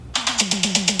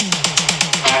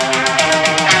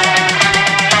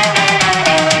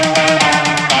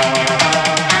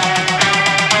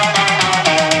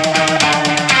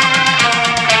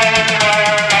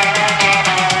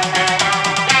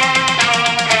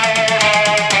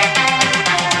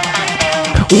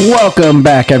Welcome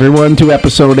back, everyone, to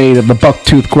episode 8 of the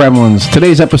BUCKTOOTH GREMLINS.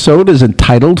 Today's episode is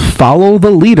entitled Follow the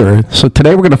Leader. So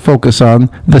today we're going to focus on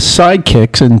the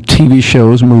sidekicks in TV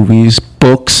shows, movies,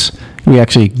 books. We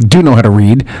actually do know how to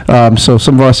read. So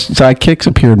some of our sidekicks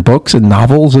appear in books and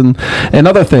novels and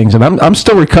other things. And I'm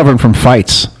still recovering from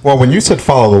fights. Well, when you said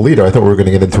follow the leader, I thought we were going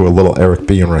to get into a little Eric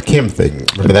B. and Rakim thing.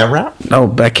 Remember that rap?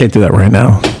 No, I can't do that right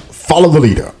now. Follow the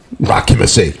leader. Rakim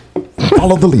say.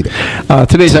 Follow the leader.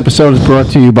 Today's episode is brought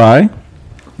to you by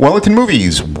Wellington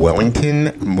Movies.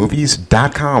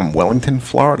 WellingtonMovies.com. Wellington,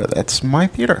 Florida. That's my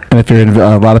theater. And if you're in,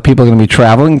 a lot of people are going to be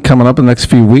traveling coming up in the next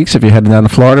few weeks. If you're heading down to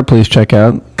Florida, please check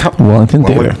out Wellington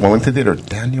Theater. Wellington Theater,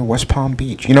 down near West Palm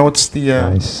Beach. You know, it's the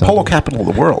polo capital of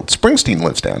the world. Springsteen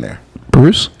lives down there.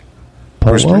 Bruce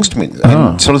Springsteen.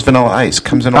 And so does Vanilla Ice.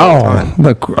 Comes in all the time.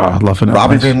 Look, I love Vanilla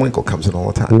Robbie Ice. Van Winkle comes in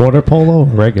all the time. Water polo or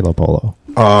regular polo?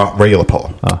 Regular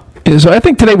polo. So I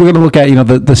think today we're going to look at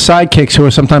the sidekicks who are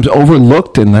sometimes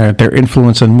overlooked in their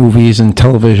influence on movies and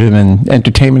television and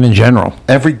entertainment in general.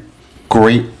 Every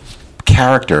great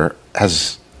character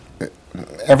has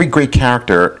a great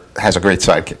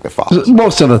sidekick that follows.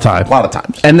 Most of the time. A lot of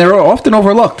times. And they're often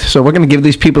overlooked. So we're going to give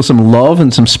these people some love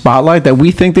and some spotlight that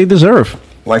we think they deserve.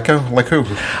 Like who?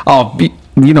 Oh,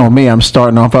 you know me. I'm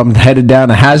starting off. I'm headed down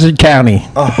to Hazard County.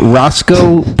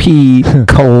 Roscoe P.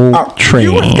 Coltrane.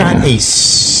 You have got a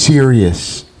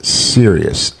serious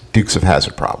Dukes of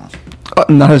Hazzard problem.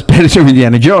 Not as bad as your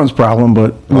Indiana Jones problem,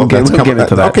 but we'll get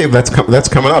into that. Okay, that's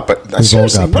coming up. But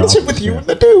seriously, what is it with you and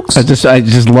the Dukes? I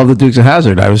just love the Dukes of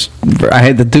Hazzard. I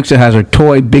had the Dukes of Hazzard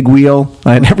toy, big wheel.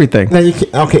 I had everything.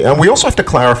 Now okay, and we also have to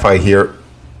clarify here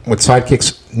with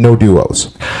sidekicks, no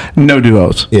duos. No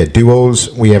duos. Yeah, duos.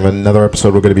 We have another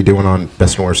episode we're going to be doing on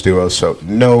best and worst duos. So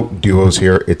no duos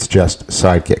here. It's just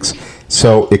sidekicks.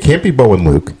 So it can't be Bo and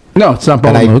Luke. No, it's not Bo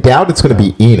and and Luke. I doubt it's going to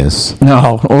be Enos.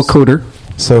 No, or Cooter.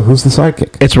 So who's the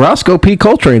sidekick? It's Roscoe P.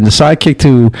 Coltrane, the sidekick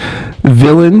to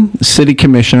villain City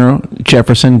Commissioner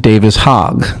Jefferson Davis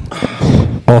Hogg,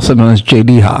 also known as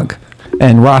J.D. Hogg.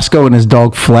 And Roscoe and his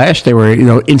dog Flash, they were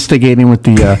instigating with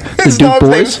the Duke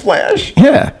boys. Flash.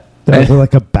 Yeah. Was it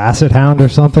like a basset hound or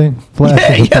something?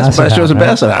 Flash was a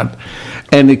basset hound.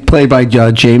 And it played by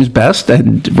James Best,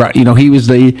 and he was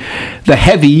the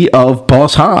heavy of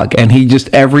Boss Hogg, and he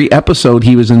just every episode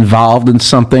he was involved in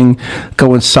something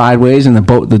going sideways, and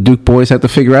the Duke boys had to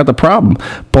figure out the problem.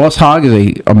 Boss Hogg is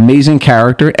an amazing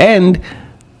character, and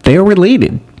they're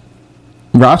related.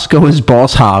 Roscoe is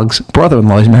Boss Hogg's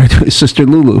brother-in-law. He's married to his sister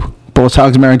Lulu. Boss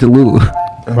Hogg's married to Lulu.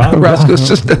 Roscoe's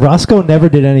sister. Roscoe never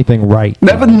did anything right.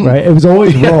 Right? It was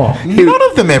always wrong. None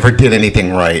of them ever did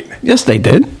anything right. Yes, they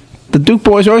did. The Duke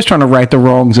boys are always trying to right the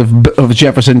wrongs of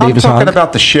Jefferson Davis Hogg. I'm talking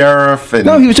about the sheriff. And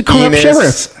no, he was a corrupt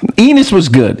sheriff. Enos was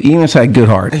good. Enos had good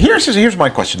heart. Here's my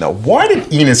question, though. Why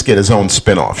did Enos get his own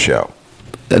spin-off show?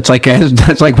 That's like why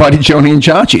did Joni and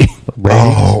Chachi?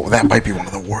 Oh, that might be one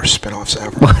of the worst spin-offs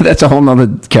ever. Well, that's a whole nother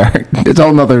character. It's a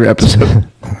whole nother episode.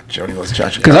 Joni loves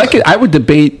Chachi. Because I would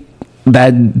debate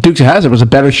that Dukes of Hazzard was a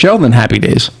better show than Happy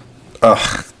Days.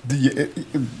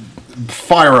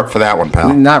 Fire up for that one,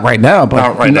 pal. Not right now,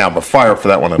 but fire up for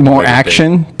that one. More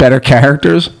action, better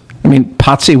characters. I mean,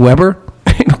 Potsy Weber.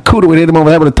 Cooter would hit him over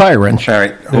the head with a tire wrench. All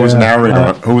right. Who was the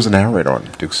narrator on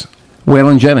Dukes?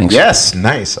 Waylon Jennings. Yes,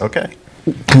 nice. Okay.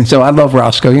 So I love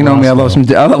Roscoe. You know me. I love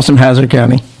some Hazard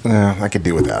County. Yeah, I could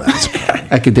do without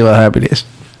it. I could do without Happy Days.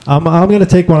 I'm going to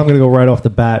take one. I'm going to go right off the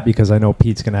bat because I know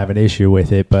Pete's going to have an issue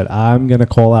with it, but I'm going to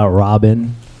call out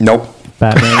Robin. Nope.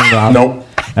 Batman and Robin. Nope.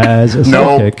 As a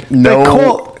sidekick.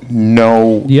 No.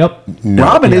 Yep. No.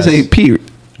 Robin is a P.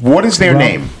 What is their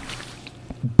name?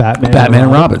 Batman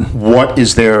and Robin. What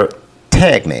is their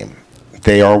tag name?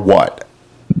 They are what?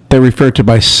 They're referred to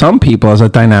by some people as a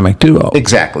dynamic duo.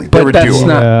 Exactly. But They're that's a duo.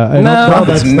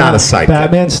 that's not a sidekick.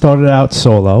 Batman started out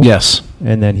solo. Yes.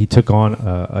 And then he took on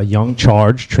a young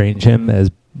charge, trained him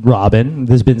as Robin.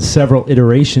 There's been several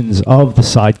iterations of the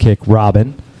sidekick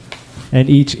Robin. And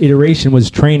each iteration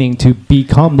was training to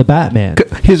become the Batman.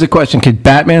 Here's a question. Could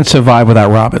Batman survive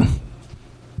without Robin?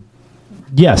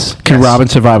 Yes. Can Robin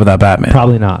survive without Batman?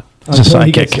 Probably not. He's a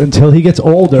sidekick. Until he gets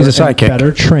older He's a sidekick. and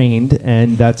better trained,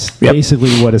 and that's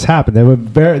basically what has happened. There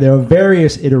were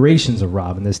various iterations of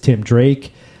Robin. There's Tim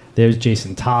Drake, there's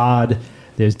Jason Todd,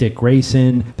 there's Dick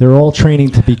Grayson. They're all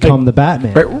training to become the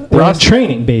Batman. They're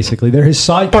training, basically. They're his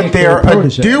sidekick. But they're a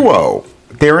duo.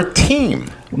 They're a team.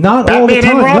 Not Batman all the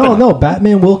time. No.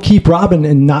 Batman will keep Robin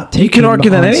and not take. You can argue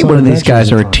that any one of these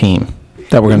guys are a team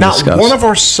that we're going to discuss. One of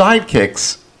our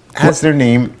sidekicks has their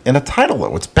name in a title,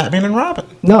 though. It's Batman and Robin.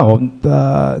 No,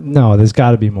 there's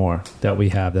got to be more that we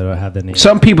have that have the name.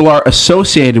 Some people are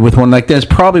associated with one. Like, there's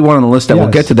probably one on the list that we'll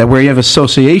get to that where you have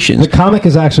associations. The comic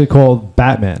is actually called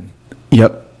Batman.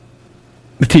 Yep.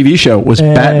 The TV show was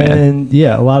Batman. And,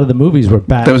 yeah, a lot of the movies were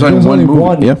Batman. There was only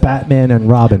one movie. Batman and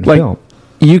Robin film.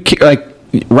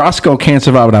 Roscoe can't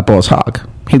survive without Boss Hogg.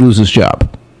 He loses his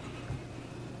job.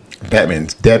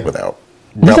 Batman's dead without.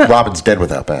 Robin's dead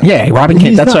without Batman. Yeah, Robin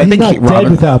can't. That's what I think. He's not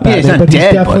dead without Batman, he's not but dead,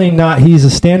 he's definitely not. He's a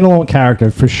standalone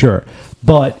character for sure.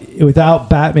 But without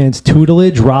Batman's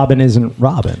tutelage, Robin isn't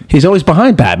Robin. He's always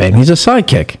behind Batman. He's a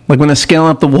sidekick. Like when they're scaling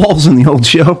up the walls in the old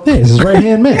show. Yeah, he's his right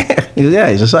hand man. Yeah,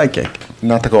 he's a sidekick.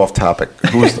 Not to go off topic.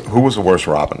 Who was the worst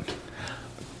Robin?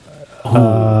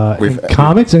 In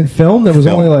comics and film, there was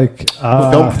only like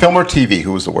film or TV.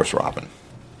 Who was the worst Robin?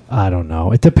 I don't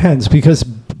know. It depends because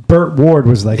Burt Ward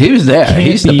was like he was there.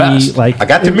 He's the best. Like I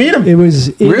got to meet him. It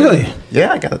was really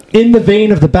I got it. In the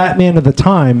vein of the Batman of the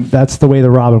time. That's the way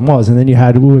the Robin was. And then you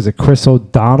had Chris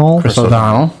O'Donnell. Chris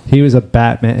O'Donnell. He was a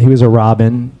Batman. He was a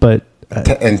Robin, but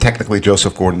and technically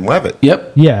Joseph Gordon-Levitt.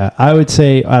 Yep. Yeah, I would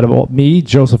say out of me,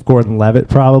 Joseph Gordon-Levitt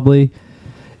probably,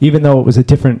 even though it was a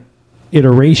different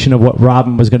iteration of what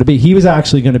Robin was going to be. He was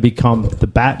actually going to become the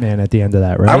Batman at the end of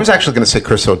that, right? I was actually going to say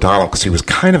Chris O'Donnell because he was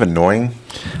kind of annoying.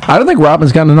 I don't think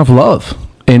Robin's gotten enough love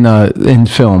in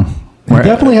film. He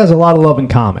definitely has a lot of love in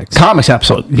comics. Comics,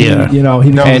 absolutely. Yeah.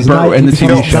 He becomes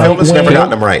film has never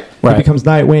gotten him right. He becomes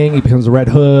Nightwing. He becomes Red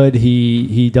Hood.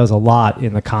 He does a lot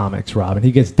in the comics, Robin.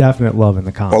 He gets definite love in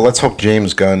the comics. Well, let's hope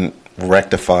James Gunn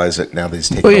rectifies it now that he's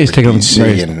taking over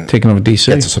DC.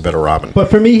 Gets us a better Robin.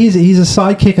 But for me, he's a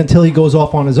sidekick until he goes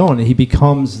off on his own and he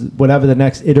becomes whatever the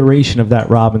next iteration of that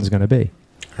Robin's going to be.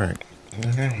 All right.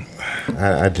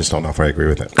 I just don't know if I agree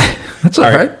with that. That's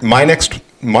all right.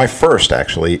 My first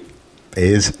actually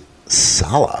is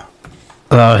Sala.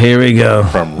 Oh, here we go.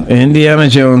 From Indiana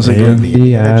Jones again.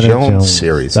 Indiana Jones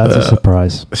series. That's a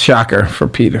surprise. Shocker for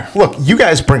Peter. Look, you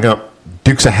guys bring up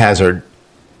Dukes of Hazzard.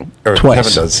 Or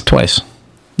Twice. Kevin does. Twice.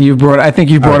 I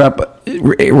think you brought up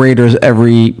Raiders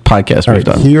every podcast we've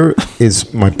done. Here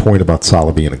is my point about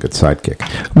Sala being a good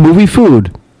sidekick. Movie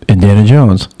food, Indiana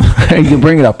Jones. You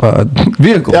bring it up.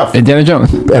 Vehicle, Indiana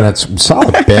Jones. And that's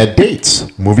solid. Bad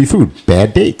dates. Movie food,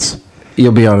 bad dates.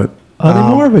 You'll be on it. Are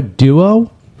they more of a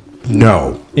duo?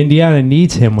 No. Indiana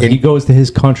needs him when he goes to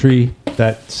his country.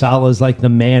 That Sala's like the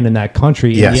man in that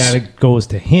country. Yes. Indiana goes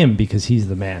to him because he's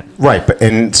the man. Right,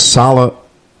 and Sala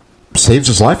saves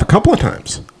his life a couple of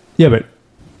times. Yeah, but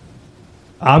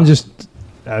I'm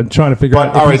trying to figure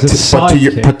out. All right,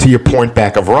 but to your point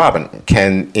back of Robin,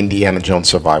 can Indiana Jones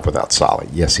survive without Sala?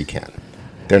 Yes, he can.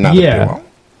 They're not a duo.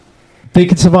 They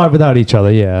can survive without each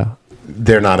other. Yeah.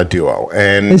 They're not a duo,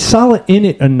 and is Sala in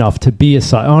it enough to be a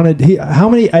side? How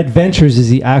many adventures is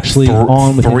he actually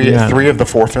on with Indiana? 3 of the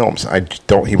 4 films. He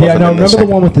wasn't. Yeah, no. Remember the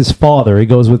one with his father? He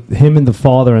goes with him and the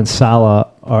father and Sala.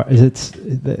 Is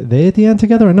they at the end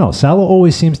together or no? Sala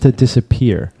always seems to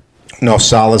disappear. No,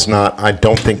 Sala's not. I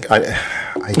don't think. I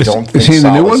don't think. Is he in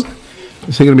the new one?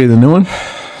 Is he going to be the new one?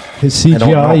 His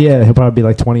CGI, yeah, he'll probably be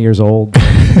like 20 years old.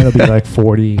 He'll be like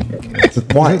 40.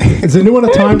 Why? Is the new one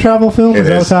a time travel film? Is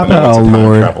that what's happening? No, it's a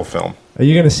time travel film. Are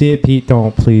you going to see it, Pete?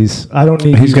 Don't, please. I don't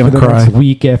need He's you for the cry. next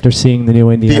week after seeing the new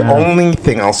Indiana. The only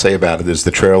thing I'll say about it is the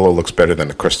trailer looks better than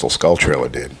the Crystal Skull trailer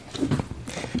did.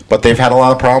 But they've had a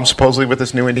lot of problems, supposedly, with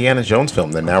this new Indiana Jones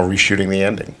film. They're now reshooting the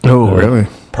ending. Oh, really?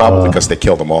 Probably because they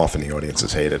killed him off and the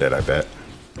audiences hated it, I bet.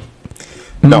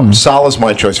 No, Sala's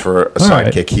my choice for a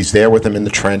sidekick. Right. He's there with him in the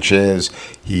trenches.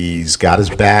 He's got his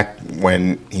back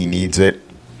when he needs it.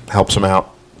 Helps him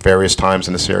out various times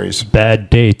in the series.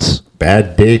 Bad dates.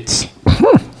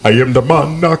 I am the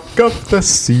monarch of the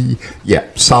sea. Yeah,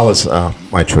 Sala's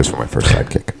my choice for my first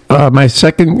sidekick. My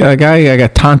second guy, I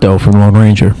got Tonto from Lone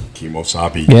Ranger.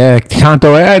 Kimosabi. Yeah,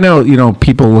 Tonto. I know,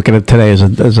 people look at it today as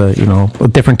a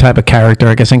different type of character.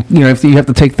 I guess, if you have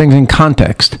to take things in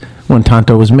context when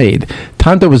Tonto was made.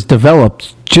 Tonto was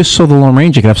developed just so the Lone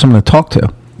Ranger could have someone to talk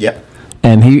to. Yeah.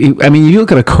 And you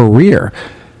look at a career,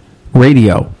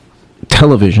 radio,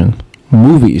 television,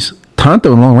 movies.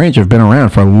 Tonto and Lone Ranger have been around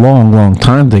for a long, long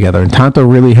time together. And Tonto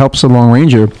really helps the Lone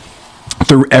Ranger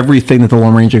through everything that the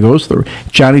Lone Ranger goes through.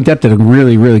 Johnny Depp did a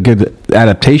really, really good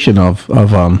adaptation of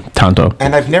Tonto.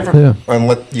 And I've never,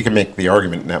 you can make the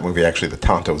argument in that movie, actually, that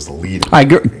Tonto is the lead. I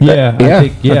agree. I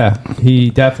think he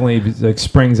definitely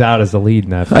springs out as the lead in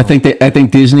that film. I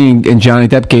think Disney and Johnny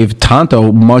Depp gave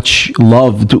Tonto much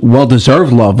loved,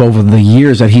 well-deserved love over the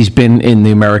years that he's been in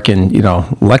the American,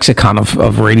 lexicon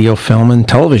of radio, film, and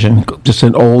television. Just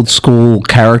an old school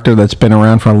character that's been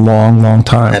around for a long, long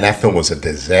time. And that film was a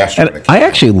disaster. I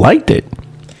actually liked it.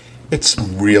 It's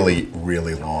really,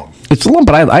 really long. It's long,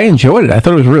 but I enjoyed it. I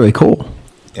thought it was really cool.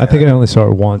 I think I only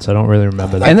saw it once. I don't really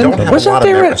remember that. I don't have a lot of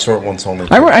memory. I saw it once only.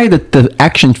 I had the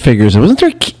action figures. Wasn't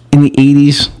there in the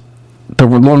 80s the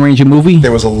Lone Ranger movie?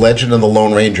 There was a Legend of the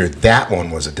Lone Ranger. That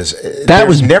one was a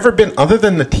There's never been, other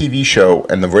than the TV show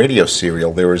and the radio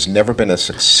serial, there has never been a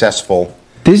successful...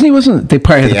 Disney wasn't... They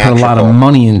probably had to put a lot of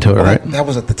money into it, right? That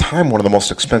was at the time one of the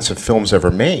most expensive films ever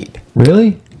made.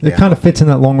 Really? It kind of fits in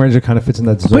that Lone Ranger, kind of fits in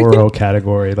that Zorro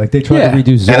category. Like they tried to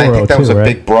redo Zorro, and I think that was a right?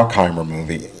 big Bruckheimer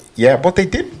movie. Yeah, but they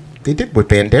did with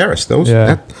Banderas.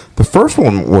 The first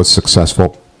one was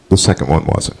successful. The second one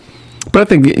wasn't. But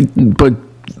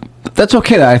that's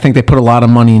okay. I think they put a lot of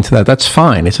money into that. That's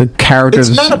fine. It's a character. It's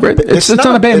not a bad movie. It's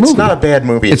not a bad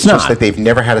movie. It's just that they've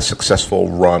never had a successful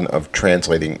run of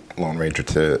translating Lone Ranger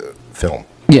to film.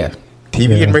 Yeah.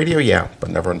 TV and radio, but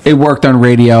never in film. It worked on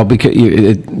radio because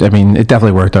it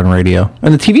definitely worked on radio.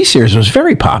 And the TV series was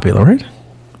very popular, right?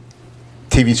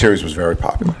 TV series was very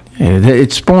popular. Yeah,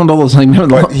 it spawned all those things.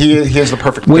 But here's the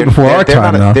perfect... Way before our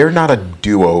time, they're not a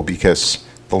duo because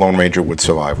the Lone Ranger would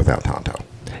survive without Tonto.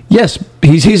 Yes,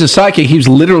 he's a sidekick. He was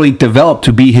literally developed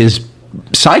to be his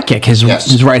sidekick. His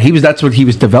right. That's what he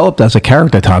was developed as a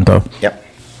character, Tonto. Yep.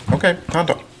 Okay,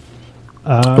 Tonto.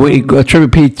 Wait, Trivia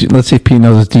Pete. Let's see if Pete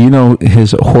knows this. Do you know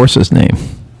his horse's name?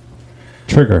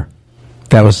 Trigger.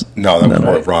 That was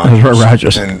Roy Rogers. That was Roy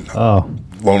Rogers. And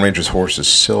Lone Ranger's horse is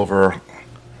Silver.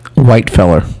 White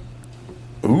feller.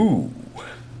 Ooh.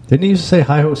 Didn't he used to say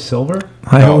hi-ho Silver?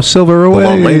 Hi-ho Silver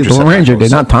away. The Lone Ranger did,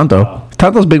 not Tonto. Oh.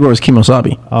 Tonto's big word was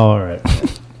Kimosabi. Oh, all right.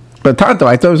 But Tonto,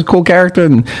 I thought it was a cool character.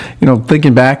 And,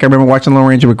 thinking back, I remember watching Lone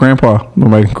Ranger with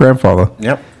my grandfather.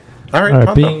 Yep. All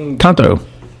right, Tonto.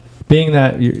 Being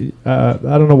that,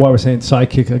 I don't know why we're saying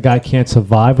sidekick, a guy can't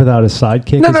survive without his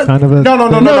sidekick. No.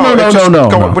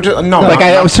 Like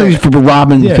I was saying for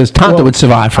Robin, because Tonto would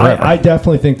survive forever. I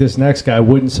definitely think this next guy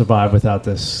wouldn't survive without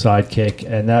this sidekick,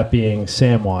 and that being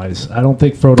Samwise. I don't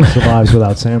think Frodo survives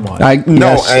without Samwise. I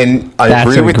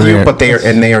agree with you, but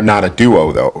they are not a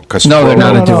duo though. Because they're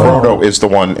not a duo. Frodo is the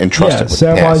one entrusted with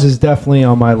Samwise is definitely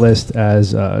on my list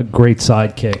as great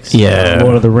sidekicks. Yeah,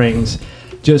 Lord of the Rings.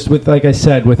 Just with, like I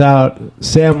said, without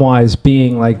Samwise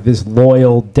being like this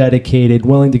loyal, dedicated,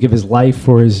 willing to give his life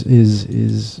for his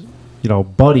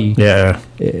buddy. Yeah.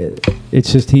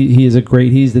 It's just he's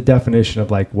the definition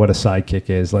of like what a sidekick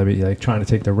is. Like trying to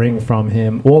take the ring from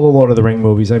him. All the Lord of the Ring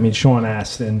movies. I mean, Sean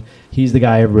Astin, he's the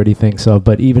guy everybody thinks of,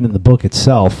 but even in the book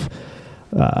itself,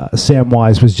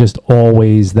 Samwise was just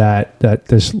always that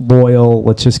this loyal,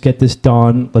 let's just get this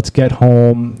done, let's get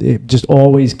home, just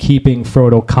always keeping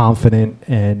Frodo confident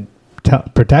and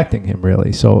protecting him,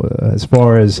 really. So as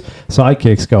far as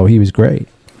sidekicks go, he was great.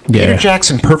 Peter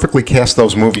Jackson perfectly cast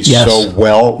those movies so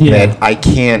well that I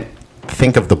can't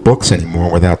think of the books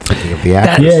anymore without thinking of the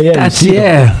actors.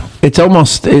 It's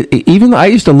almost, even I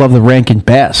used to love the Rankin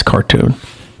Bass cartoon.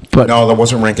 But no, that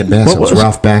wasn't Rankin Bass. It was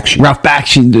Ralph Bakshi. Ralph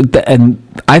Bakshi,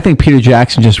 and I think Peter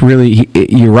Jackson just really.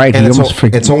 You're right. And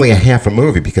it's only a half a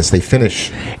movie because they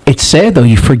finish. It's sad though.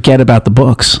 You forget about the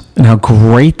books and how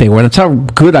great they were. That's how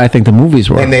good I think the movies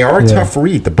were. And they are a tough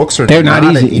read. The books are not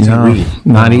easy. An easy read.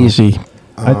 Not easy.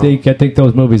 I think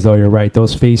those movies though. You're right.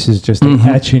 Those faces just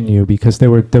etch in you because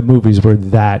the movies were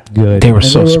that good. They were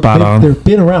spot on. They've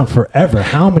been around forever.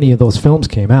 How many of those films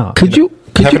came out?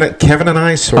 Kevin and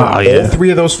I saw all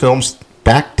three of those films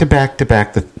back to back to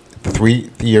back. The 3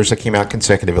 years that came out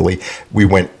consecutively. We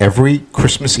went every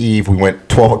Christmas Eve. We went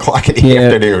 12 o'clock in the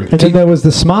afternoon. And then there was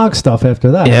the Smog stuff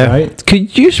after that, right?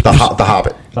 Could you the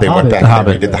Hobbit? Went back and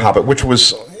redid the Hobbit, which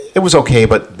was okay,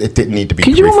 but it didn't need to be.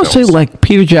 Could you almost say like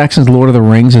Peter Jackson's Lord of the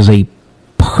Rings is a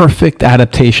perfect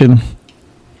adaptation?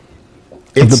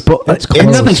 It's close.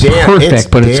 Nothing's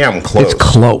perfect, but damn close. It's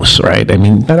close, right? I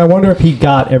mean, and I wonder if he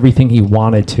got everything he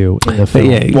wanted to in the film.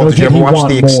 Well, did you ever watch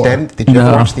the extended? Did you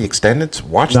ever watch the extended?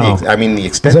 The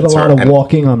extended. Is it a lot of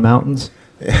walking on mountains?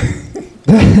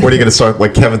 What are you going to start?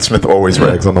 Like Kevin Smith always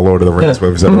rags on the Lord of the Rings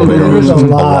movies. There's a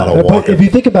lot of walking. But if you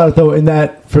think about it, though,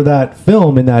 for that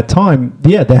film in that time,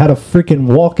 they had to freaking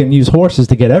walk and use horses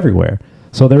to get everywhere.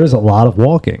 So there is a lot of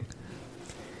walking.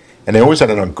 And they always had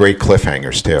it on great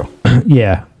cliffhangers, too.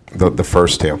 Yeah. The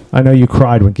first two. I know you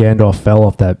cried when Gandalf fell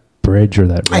off that bridge or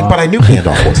that rock. But I knew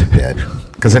Gandalf wasn't dead.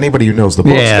 Because anybody who knows the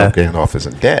books knows Gandalf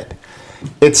isn't dead.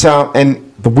 It's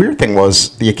and the weird thing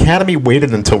was, the Academy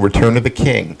waited until Return of the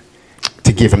King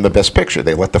to give him the Best Picture.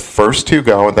 They let the first two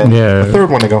go, and then the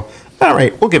third one they go, all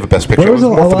right, we'll give a Best Picture. It was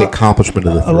more for the accomplishment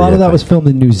of the three. A lot of that was filmed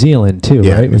in New Zealand, too,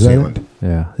 right? New Zealand.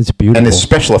 Yeah, it's beautiful. And his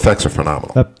special effects are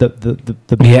phenomenal.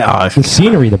 The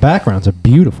scenery, the backgrounds are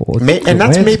beautiful. And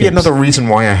that's maybe another reason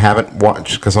why I haven't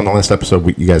watched, because on the last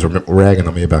episode, you guys were ragging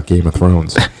on me about Game of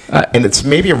Thrones. And it's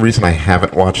maybe a reason I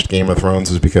haven't watched Game of Thrones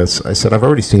is because I said, I've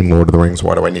already seen Lord of the Rings.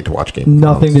 Why do I need to watch Game of Thrones?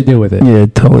 Nothing to do with it. Yeah,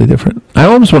 totally different. I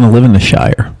almost want to live in the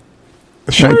Shire.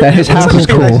 Sure, that his house is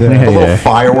cool. The little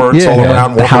fireworks all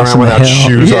around, walking around without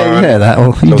shoes on.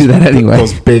 Yeah, you do that anyway.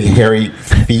 Those big, hairy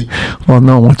feet. Well,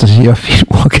 no one wants to see your feet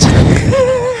walking.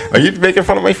 Are you making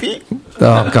fun of my feet?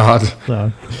 Oh, God.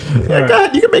 Yeah, go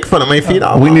ahead. You can make fun of my feet.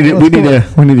 We need a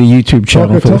YouTube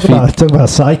channel for the feet. Talk about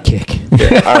sidekick.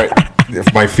 Yeah, all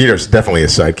right. My feet are definitely a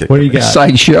sidekick. What do you got?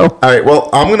 Sideshow. All right, well,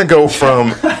 I'm going to go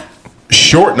from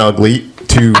short and ugly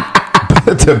to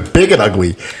big and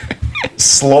ugly.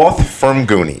 Sloth from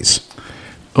Goonies.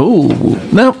 Oh,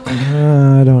 no.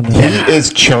 I don't know. He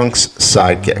is Chunk's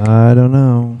sidekick. I don't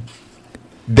know.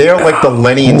 They're like the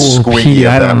Lenny and Squiggy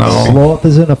of that movie. Sloth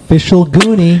is an official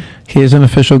Goonie. He is an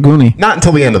official Goonie. Not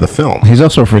until the end of the film. He's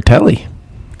also a Fratelli.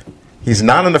 He's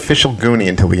not an official Goonie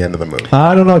until the end of the movie.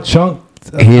 I don't know, Chunk.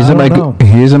 He is in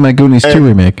my Goonies 2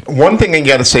 remake. One thing you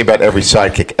got to say about every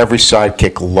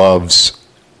sidekick loves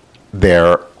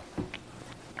their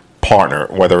partner,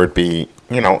 whether it be,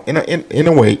 in a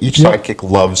way, each sidekick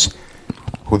loves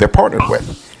who they're partnered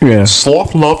with. Yeah.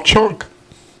 Sloth loved Chunk.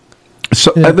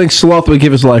 So I think Sloth would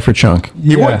give his life for Chunk.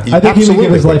 He would. I think he would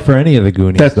give his life for any of the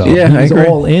Goonies. Though. I He's agree.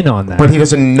 all in on that. But he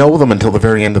doesn't know them until the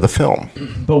very end of the film.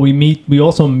 But we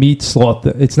also meet Sloth.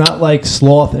 It's not like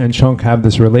Sloth and Chunk have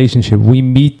this relationship. We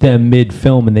meet them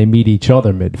mid-film and they meet each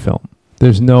other mid-film.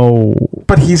 There's no.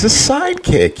 But he's a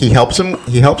sidekick. He helps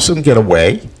him get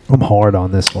away. I'm hard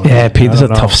on this one. Yeah, Pete, this is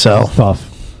a tough sell. It's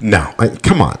tough. No,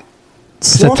 come on.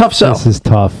 It's a tough sell. This is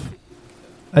tough.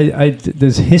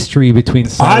 There's history between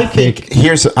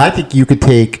sidekick. I think you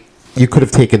could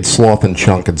have taken Sloth and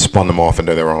Chunk and spun them off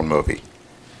into their own movie.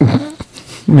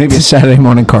 Maybe a Saturday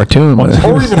morning cartoon. Or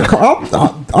even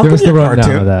I'll Give us the rundown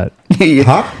cartoon. of that.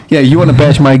 Huh? Yeah, you want to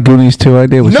bash my Goonies 2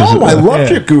 idea? No, I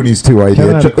loved your Goonies 2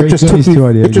 idea. It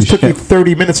just took me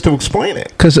 30 minutes to explain it.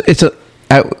 Because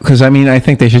I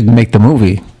think they should make the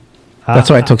movie. That's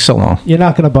why it took so long. You're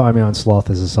not going to buy me on Sloth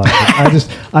as a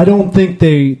sidekick. I don't think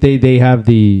they have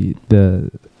the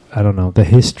the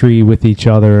history with each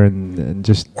other and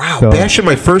just bashing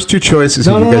my first two choices.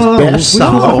 No, you guys bash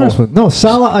Sala. No,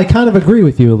 Sala. I kind of agree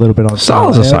with you a little bit on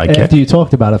Sala's a sidekick. After you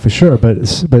talked about it for sure, but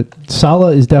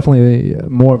Sala is definitely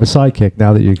more of a sidekick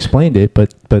now that you explained it.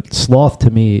 But Sloth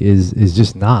to me is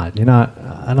just not. You're not.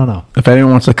 I don't know. If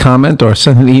anyone wants to comment or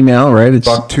send an email, right? It's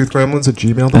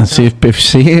BUCKTOOTHGremlins@gmail.com. And see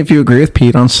if you agree with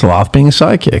Pete on Sloth being a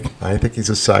sidekick. I think he's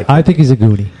a sidekick. I think he's a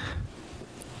Goonie.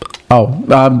 Oh,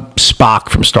 Spock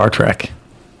from Star Trek.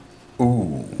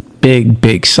 Ooh. Big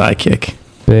sidekick.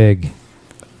 Big.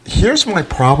 Here's my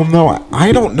problem, though.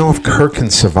 I don't know if Kirk can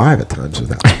survive at times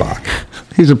without Spock.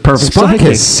 He's a perfect Spock sidekick.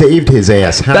 has saved his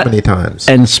ass how many times?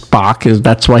 And Spock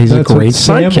that's why he's a great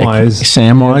sidekick.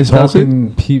 Samwise does it.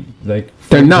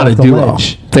 They're not a duo.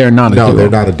 They're not a duo. No, they're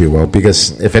not a duo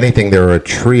because if anything, they're a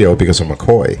trio because of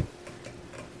McCoy.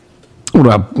 What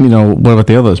about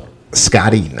the others?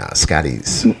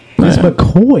 Scotty's. Is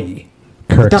McCoy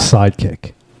Kirk's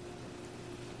sidekick?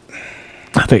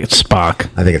 I think it's Spock.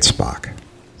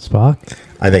 Spock?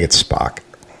 I think it's Spock.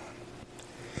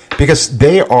 Because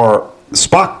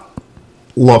Spock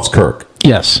loves Kirk.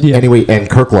 Yes. Yeah. Anyway, and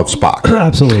Kirk loves Spock.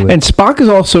 Absolutely. And Spock is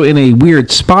also in a weird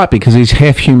spot because he's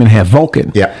half human, half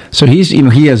Vulcan. Yeah. So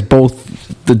he has both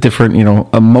the different,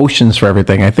 emotions for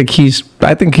everything. I think he's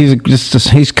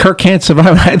Kirk can't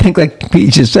survive. I think, like he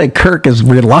just said, Kirk is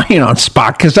relying on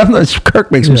Spock because sometimes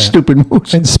Kirk makes some stupid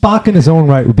moves. And Spock in his own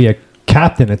right would be a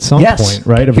captain at some point,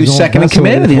 right? He was second in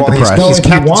command of the Enterprise. He's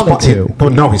Captain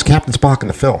Spock. No, he's Captain Spock in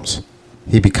the films.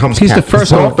 He becomes. He's the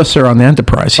first officer on the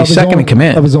Enterprise. He's second in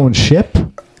command of his own ship.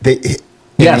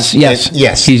 Yes.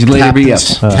 He's later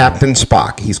Captain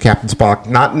Spock. He's Captain Spock,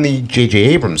 not in the J.J.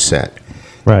 Abrams set.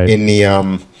 Right. In the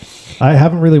I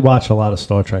haven't really watched a lot of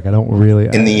Star Trek. I don't really.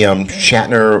 In the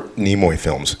Shatner Nimoy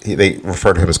films, they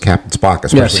refer to him as Captain Spock,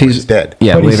 especially when he's dead.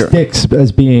 Yeah, but later. He sticks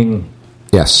as being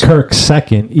Kirk's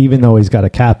second, even though he's got a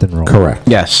captain role. Correct.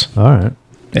 Yes. All right.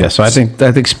 Yeah. So I think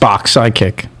Spock's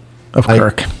sidekick of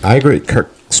Kirk. I agree.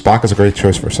 Spock is a great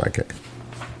choice for a sidekick.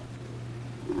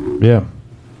 Yeah.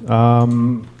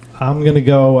 I'm going to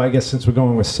go, I guess since we're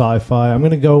going with sci-fi, I'm going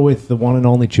to go with the one and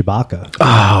only Chewbacca.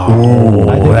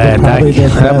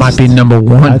 That might be number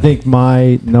one. I think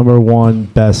my number one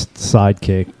best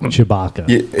sidekick,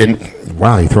 Chewbacca.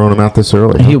 Wow, you're throwing him out this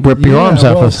early. You rip your arms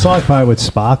out. Sci-fi with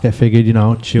Spock, I figured,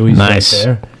 Chewie's right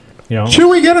there.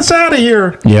 Chewie, get us out of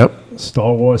here. Yep.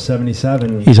 Star Wars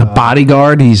 77. He's a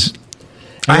bodyguard.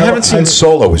 I haven't seen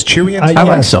Solo. Is Chewie in? I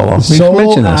like Solo. We've Solo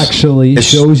mentioned this. actually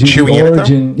shows you Chewie the in it,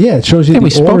 origin. Yeah, it shows you we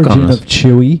the spoke on origin this. of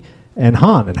Chewie and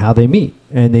Han and how they meet.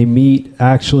 And they meet,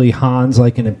 actually, Han's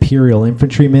like an Imperial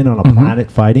infantryman on a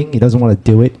planet fighting. He doesn't want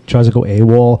to do it. He tries to go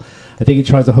AWOL. I think he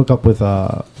tries to hook up with,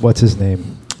 what's his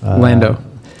name? Lando.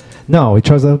 No, he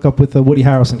tries to hook up with the Woody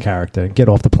Harrelson character and get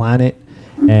off the planet.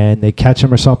 And they catch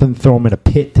him or something, throw him in a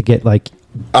pit to get, like,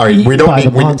 All right, we don't by need.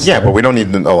 the monster. But we don't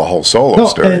need to know the whole Solo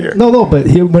story here. No, but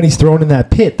when he's thrown in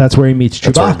that pit, that's where he meets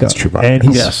That's where he Chewbacca. meets Chewbacca. And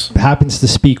he Yes. happens to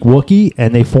speak Wookiee,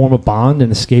 and they form a bond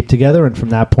and escape together. And from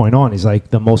that point on, he's like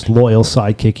the most loyal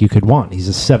sidekick you could want. He's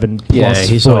a 7+ Yeah,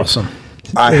 he's foot, awesome.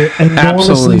 enormously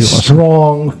Absolutely awesome.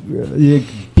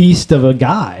 strong beast of a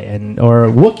guy or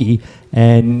a Wookiee.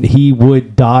 And he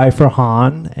would die for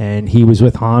Han, and he was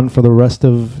with Han for the rest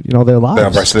of their lives.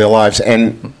 The rest of their lives.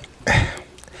 And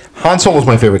Han Solo is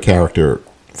my favorite character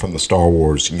from the Star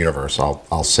Wars universe.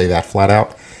 I'll say that flat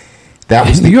out. That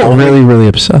was the You're only. really, really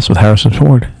obsessed with Harrison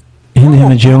Ford.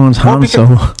 Indiana Jones, Han because-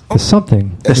 Solo. There's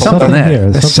something. There's something there. here.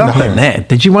 There's something there.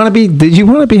 Did you want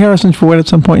to be Harrison Ford at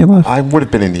some point in your life? I would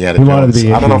have been Indiana You wanted to Jones.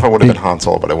 be I don't know if I would have Indy. been Han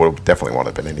Solo, but I would have definitely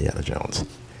wanted to have been Indiana Jones.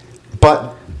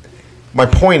 But my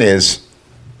point is,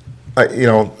 like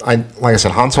I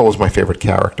said, Han Solo is my favorite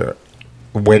character.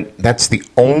 That's the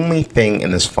only thing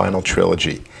in this final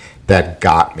trilogy that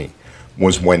got me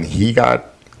was when he got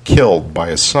killed by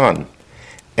his son,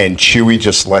 and Chewie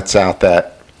just lets out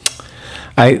that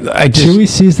I just Chewie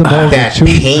sees them all. that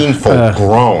painful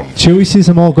groan. Chewie sees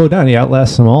them all go down. He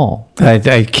outlasts them all. I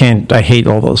can't. I hate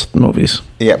all those movies.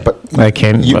 Yeah, but I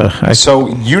can't. so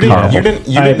you Horrible.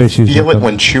 didn't I have issues feel with it them.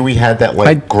 when Chewie had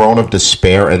that groan of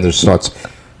despair, and there starts.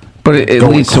 But it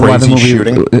going leads to why the crazy movie.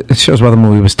 shooting. It shows why the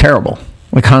movie was terrible.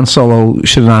 Like Han Solo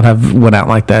should not have went out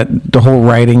like that. The whole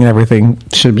writing and everything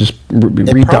should just be It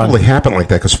redone. probably happened like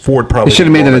that because Ford They probably should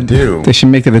have made didn't it. wanna do. They should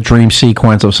make it a dream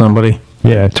sequence of somebody.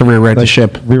 Yeah, to rewrite the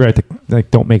ship. Rewrite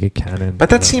don't make it canon. But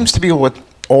that seems to be what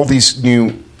all these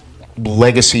new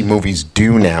legacy movies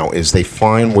do now is they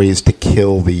find ways to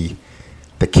kill the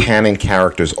canon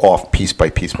characters off piece by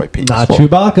piece by piece. Not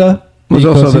Chewbacca. It's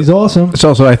Because also he's awesome. It's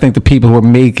also, I think, the people who are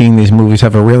making these movies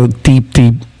have a real deep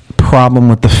problem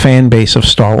with the fan base of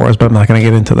Star Wars. But I'm not going to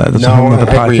get into that. That's a whole No, other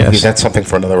I agree with you. podcast. That's something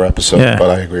for another episode. Yeah.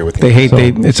 But I agree with you. They hate.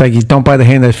 It's like you don't buy the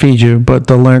hand that feeds you, but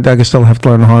they'll learn. I guess they'll have to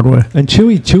learn the hard way. And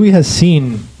Chewie has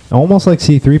seen, almost like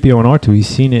C-3PO and R2, he's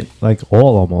seen it like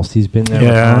all almost. He's been there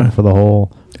with Han for the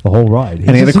whole ride.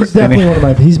 And he had He's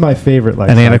definitely he's my favorite. Like,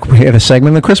 And he had a segment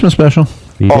in the Christmas special.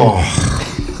 he did.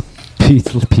 Oh,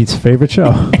 Pete's favorite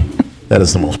show. that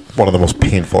is one of the most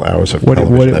painful hours of What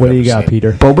television I've do you ever got, seen.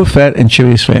 Peter? Boba Fett and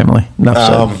Chewie's family. Enough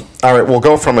said. All right, we'll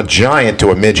go from a giant to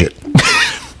a midget.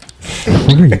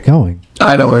 Where are you going?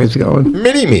 I know where he's going.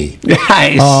 Mini-Me.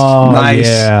 Nice. Oh, nice.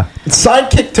 yeah.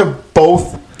 Sidekick to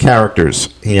both characters.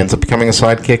 He ends up becoming a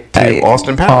sidekick to Hey,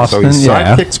 Austin Powers. So he Austin,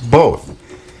 yeah. sidekicks both.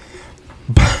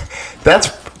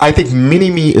 I think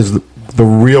Mini-Me is the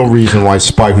real reason why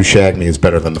Spy Who Shagged Me is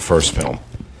better than the first film.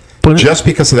 But Just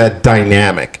because of that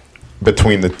dynamic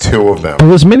between the two of them.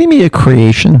 was Mini-Me a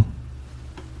creation?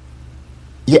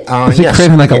 Yeah, Was he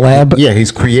created in like a lab? Yeah, he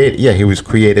was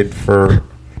created for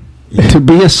To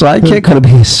be a sidekick or to be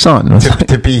his son?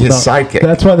 to be his sidekick.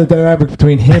 That's why the dynamic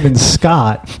between him and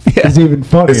Scott is even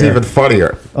funnier. It's even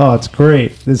funnier. Oh, it's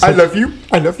great. I love you.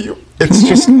 I love you. It's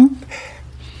just,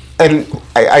 and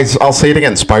I'll say it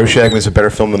again. Spy Who Shagged Me is a better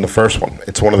film than the first one.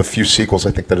 It's one of the few sequels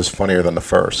I think that is funnier than the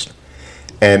first,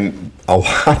 and a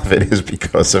lot of it is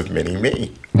because of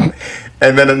Mini-Me.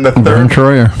 And then in the Vern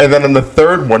third, Troyer. and then in the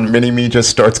third one, Mini-Me just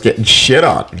starts getting shit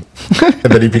on, and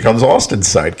then he becomes Austin's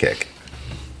sidekick.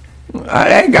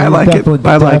 I like it. I like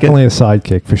Definitely it. a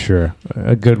sidekick for sure.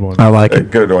 A good one. I like A it.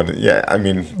 good one. Yeah, I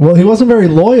mean, Well, he wasn't very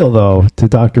loyal though to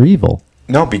Dr. Evil.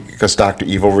 no, because Dr.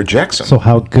 Evil rejects him. So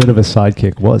how good of a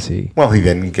sidekick was he? Well, he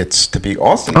then gets to be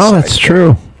Austin's Oh, that's sidekick.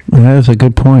 true. That is a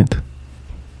good point.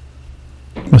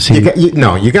 Was he? You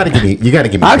got to give me. You got to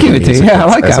give me. I'll give it to you. Yeah, I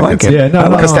like it. I like it. Yeah, no, I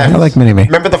like, no, I like Mini-Me.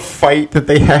 Remember the fight that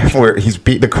they have where he's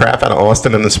beating the crap out of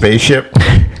Austin in the spaceship,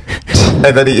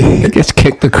 and then He he gets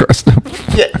kicked across the.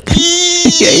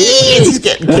 he's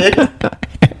getting kicked.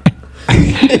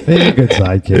 He's a good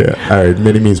sidekick. Yeah. All right,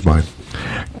 Mini-Me's mine.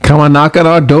 Come on, knock at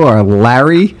our door.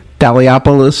 Larry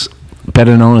Daliopoulos,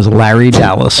 better known as Larry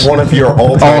Dallas. One of your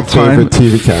all-time favorite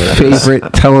TV characters.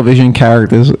 favorite television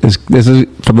characters is this is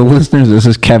for the listeners. This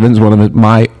is Kevin's one of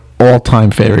my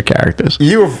all-time favorite characters.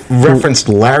 You have referenced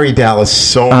Larry Dallas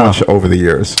so much over the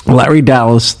years. Larry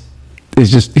Dallas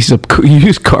is he's a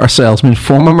used car salesman,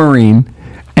 former Marine,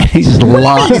 And he's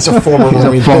lying. He's a former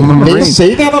Marine. Marine. They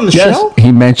say that on the show?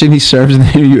 He mentioned he serves in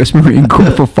the U.S. Marine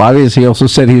Corps for 5 years. He also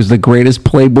said he was the greatest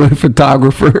Playboy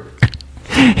photographer.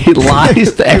 He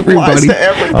lies to everybody.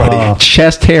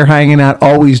 Chest hair hanging out,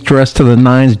 always dressed to the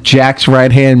nines. Jack's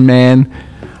right-hand man.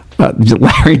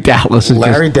 Larry Dallas is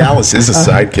Dallas is a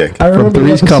sidekick. I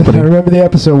remember the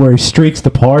episode where he streaks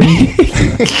the party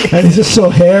and he's just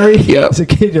so hairy. Yep. As a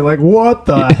kid, you're like, what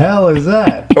the hell is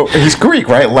that? Oh, he's Greek,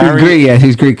 right? Larry? He's Greek, yeah,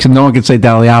 he's Greek, so no one can say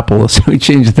Daliopoulos, so he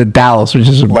changed it to Dallas, which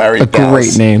is a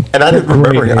great name. And I didn't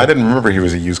remember he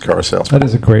was a used car salesman. That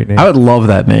is a great name. I would love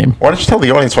that name. Why don't you tell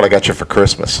the audience what I got you for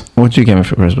Christmas? What'd you get me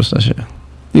for Christmas this year?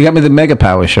 You got me the Mega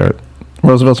Power shirt.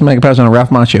 Roosevelt's Mega Power's on a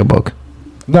Ralph Macchio book.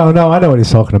 No, I know what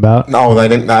he's talking about. No, I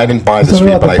didn't buy this for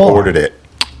you, but I ordered it.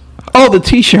 Oh, the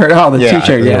T-shirt. Oh, the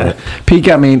T-shirt, yeah. Pete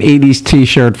got me an 80s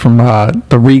T-shirt from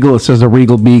the Regal. It says the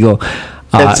Regal Beagle.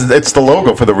 It's the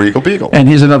logo for the Regal Beagle. And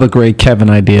here's another great Kevin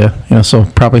idea. So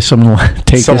probably someone will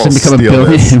take this and become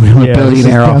a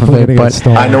billionaire off of it. But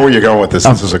I know where you're going with this.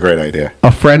 This is a great idea.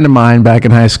 A friend of mine back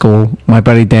in high school, my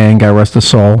buddy Dan, God rest his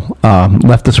soul,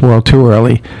 left this world too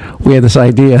early. We had this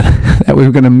idea that we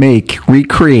were going to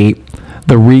recreate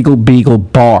the Regal Beagle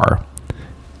bar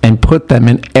and put them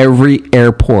in every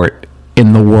airport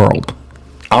in the world.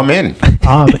 I'm in.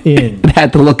 It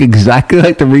had to look exactly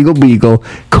like the Regal Beagle,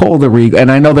 called the Regal.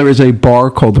 And I know there is a bar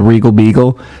called the Regal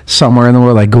Beagle somewhere in the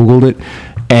world. I Googled it.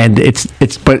 And it's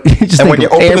when you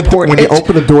open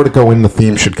the door to go in, the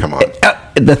theme should come on.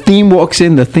 The theme walks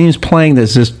in, the theme's playing. It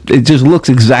just looks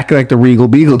exactly like the Regal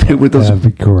Beagle did with those. That'd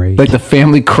be great. Like the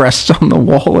family crests on the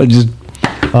wall. And just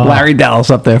Larry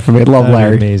Dallas up there for me. I love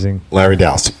Larry. Amazing. Larry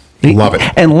Dallas. Love it.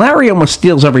 And Larry almost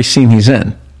steals every scene he's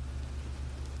in.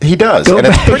 He does.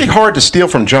 It's pretty hard to steal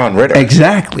from John Ritter.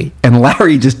 Exactly. And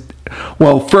Larry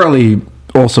Furley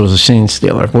also is a scene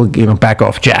stealer. We'll back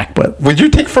off Jack. But would you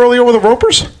take Furley over the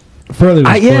Ropers? Furley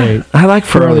was great. I like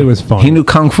Furley. Furley was fun. He knew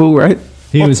Kung Fu, right?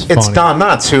 It's Don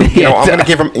Knotts who, I'm going to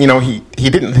give him, he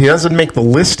doesn't make the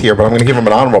list here, but I'm going to give him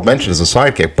an honorable mention as a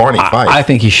sidekick, Barney Fife. I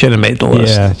think he should have made the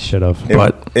list. Yeah, should have.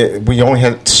 But we only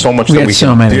had so much that we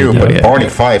could do, but Barney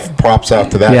Fife props out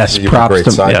to that. Yes, props to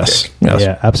sidekick. Yes.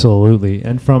 Yeah, absolutely.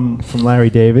 And from Larry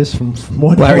Davis, from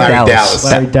Larry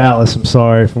Dallas. I'm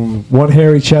sorry, from one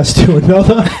hairy chest to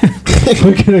another,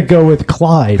 we're going to go with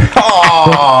Clyde.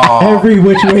 Every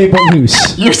which way but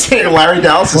loose. You're saying Larry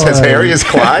Dallas is as hairy as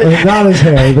Clyde? Not as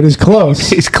hairy, but as close.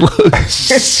 He's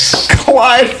close.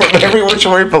 Clyde from Every Which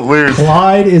Way But Loose.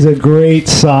 Clyde is a great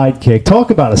sidekick.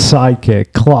 Talk about a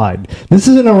sidekick, Clyde. This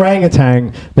is an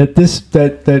orangutan that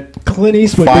Clint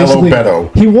Eastwood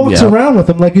he walks around with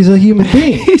him like he's a human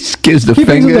being. He gives the finger. He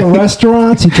brings him to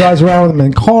restaurants. He drives around with him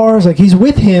in cars. Like he's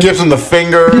with him. Gives him the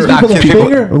finger. Gives people the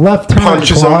finger. Left turn.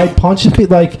 Punches Clyde punches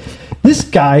people. Like this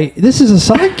guy. This is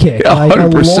a sidekick. Like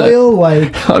 100%. a loyal.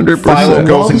 Like 100%. Philo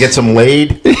goes and gets him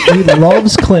laid. He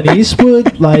loves Clint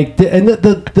Eastwood. Like the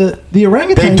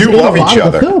orangutan. They do love each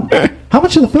other. How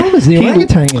much of the film is the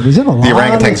orangutan in? He's in a lot. The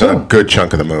orangutan's a good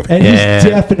chunk of the movie. And he's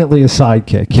definitely a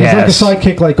sidekick. He's like a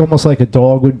sidekick, like almost like a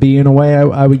dog would be in a way,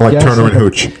 I would guess. Like Turner and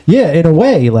Hooch. Yeah, in a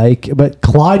way. But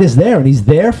Clyde is there, and he's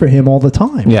there for him all the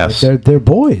time. Yes. Like they're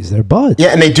boys. They're buds. Yeah,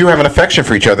 and they do have an affection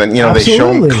for each other. And, they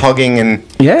show him hugging. And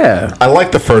I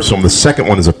like the first one. The second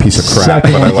one is a piece of crap.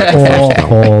 But I like the first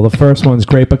one. The first one's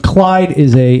great. But Clyde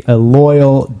is a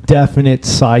loyal, definite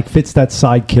fits that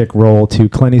sidekick role to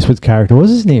Clint Eastwood's character. What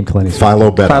was his name, Clint Eastwood?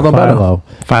 Philo Beto. Philo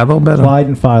Beto. Clyde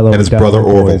and Philo. And his brother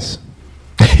Orville.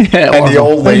 And the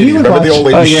old lady. Remember the old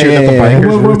lady shooting at the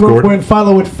bikers? When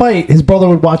Philo would fight, his brother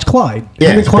would watch Clyde.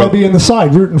 Yeah, and Clyde would be on the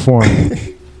side rooting for him.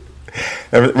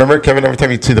 Remember, Kevin, every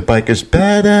time you'd see the bikers,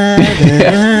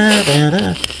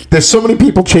 there's so many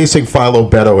people chasing Philo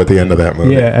Beto at the end of that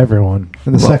movie. Yeah, everyone.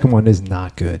 And the second one is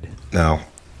not good. No,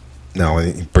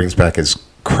 he brings back his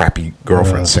crappy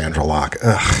girlfriend, Sandra Locke.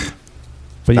 Ugh.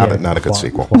 But not a good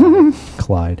sequel.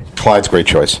 Clyde. Clyde's a great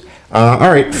choice. All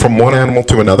right, from one animal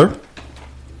to another.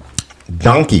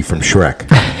 Donkey from Shrek.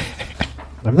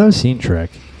 I've never seen Shrek.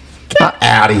 Get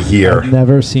out of here. I've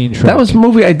never seen Shrek. That was a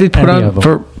movie I did put on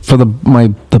for the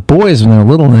boys when they were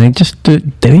little, and they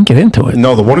didn't get into it.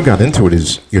 No, the one who got into it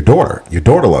is your daughter. Your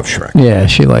daughter loves Shrek. Yeah,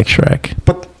 she likes Shrek.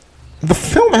 But the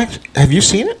film, have you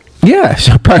seen it? Yeah,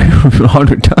 probably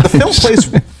 100 times. The film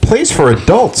plays for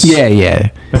adults. Yeah.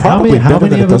 How many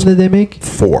of them did they make?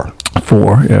 4.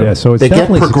 4, yeah. Yeah, so it's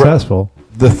definitely successful.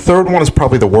 The third one is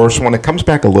probably the worst one. It comes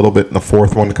back a little bit in the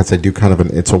fourth one because they do kind of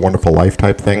an It's a Wonderful Life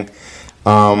type thing.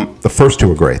 The first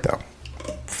 2 are great, though.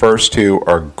 First 2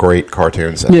 are great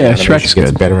cartoons. And yeah, Shrek's gets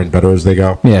good. better and better as they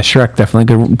go. Yeah, Shrek definitely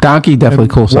good. Donkey definitely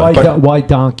cool. Why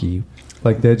Donkey?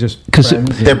 Like they're just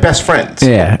they're best friends.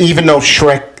 Yeah. Even though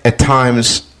Shrek at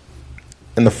times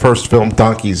in the first film,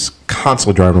 Donkey's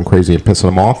constantly driving him crazy and pissing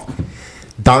him off.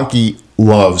 Donkey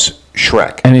loves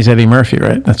Shrek, and he's Eddie Murphy,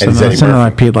 right? That's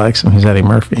another Pete likes him. He's Eddie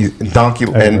Murphy. Donkey,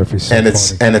 and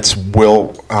it's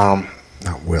Will,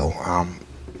 not Will,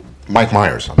 Mike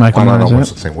Myers. Mike Myers. I was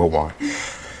saying Will why.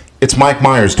 It's Mike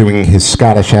Myers doing his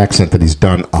Scottish accent that he's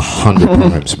done 100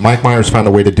 times. Mike Myers found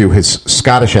a way to do his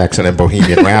Scottish accent in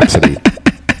Bohemian Rhapsody.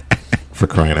 For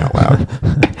crying out loud.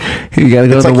 You gotta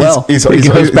go to the well. He's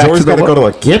always got to go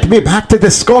to get me back to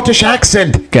the Scottish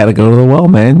accent. Gotta go to the well,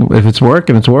 man. If it's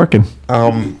working, it's working.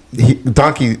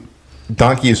 Donkey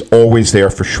is always there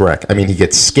for Shrek. I mean, he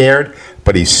gets scared,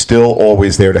 but he's still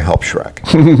always there to help Shrek.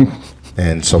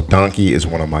 And so Donkey is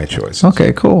one of my choices.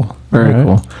 Okay, cool. Very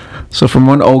cool. So from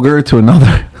one ogre to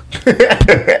another.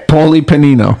 Paulie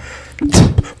Panino.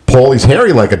 Paulie's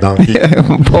hairy like a donkey.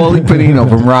 Paulie Panino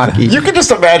from Rocky. You can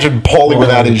just imagine Paulie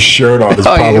without his shirt on. Is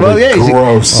probably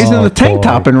gross. He's in the tank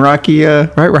top in Rocky,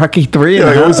 Rocky 3.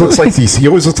 Yeah, he always looks like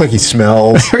he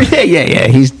smells. yeah.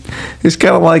 He's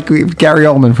kind of like Gary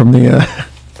Oldman from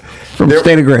the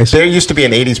State of Grace. There used to be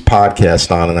an 80s podcast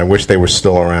on, and I wish they were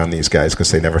still around, these guys,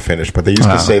 because they never finished. But they used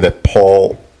to say that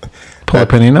Paulie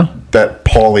Panino? That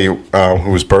Paulie,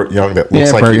 who was Burt Young, that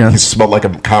looks like he smelled like a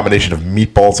combination of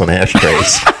meatballs and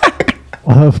ashtrays.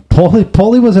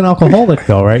 Paulie was an alcoholic,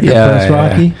 though, right?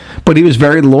 Rocky. But he was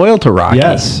very loyal to Rocky.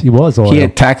 Yes, he was loyal. He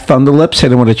attacked Thunder Lips,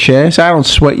 hit him with a chair. He said, "I don't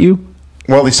sweat you."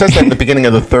 Well, he says that in the beginning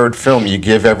of the third film. You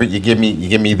give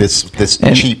me this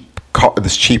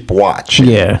cheap watch.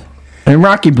 Yeah. And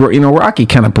Rocky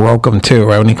kind of broke him too,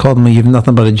 right? When he called him, "You've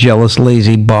nothing but a jealous,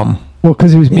 lazy bum." Well,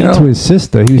 because he was mean to his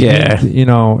sister. He was mean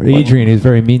to, Adrian. He was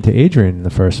very mean to Adrian in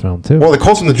the first film, too. Well, they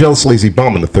calls him the jealous, lazy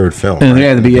bum in the third film. And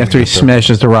after he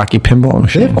smashes the Rocky pinball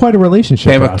machine. They have quite a relationship.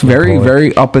 They have a very,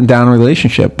 very up and down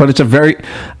relationship. But it's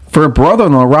for a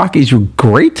brother-in-law, Rocky's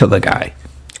great to the guy.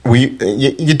 You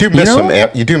do miss him.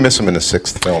 You do miss him in the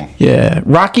sixth film. Yeah.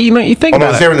 Rocky, you think about it.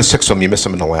 I was there in the sixth film. You miss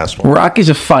him in the last one. Rocky's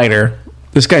a fighter.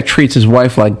 This guy treats his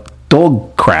wife like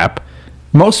dog crap.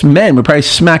 Most men would probably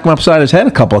smack him upside his head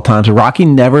a couple of times. Rocky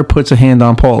never puts a hand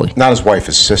on Paulie. Not his wife,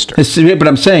 his sister. But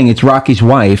I'm saying it's Rocky's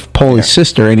wife, Paulie's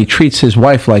sister, and he treats his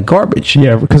wife like garbage.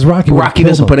 Yeah, because Rocky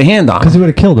doesn't put a hand on him. Because he would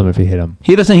have killed him if he hit him.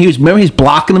 He doesn't. Remember, he's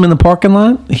blocking him in the parking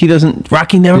lot.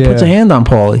 Rocky never puts a hand on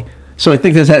Paulie. So I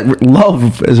think there's that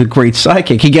love as a great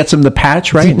sidekick. He gets him the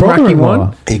patch, right? In Rocky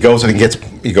 1. He goes and he gets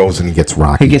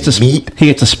Rocky. He gets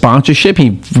a sponsorship.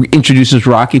 He introduces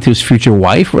Rocky to his future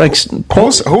wife. Like who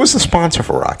was the sponsor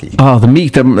for Rocky? Oh, the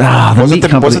meat company. Was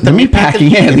it the meat packing?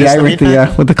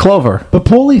 Yeah, with the clover. But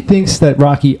Paulie thinks that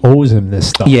Rocky owes him this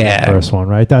stuff. Yeah, in the first one,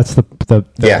 right? That's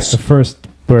the first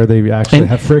where they actually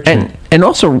have friction. And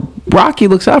also, Rocky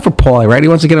looks out for Paulie, right? He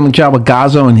wants to get him a job with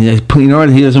Gazzo, and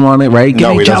he doesn't want it, right?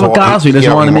 Get him a job with Gazzo. He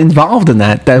doesn't want him involved in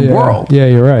that world. Yeah,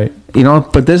 you're right.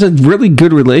 But there's a really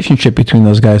good relationship between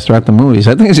those guys throughout the movies.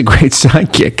 I think he's a great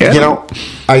sidekick.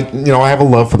 I have a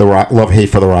love-hate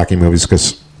for the Rocky movies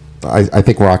because I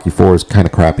think Rocky 4 is kind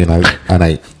of crappy, and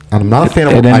I'm not a fan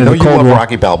of. I know you love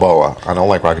Rocky Balboa. I don't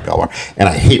like Rocky Balboa, and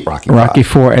I hate Rocky. Rocky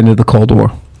 4 ended the Cold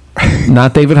War.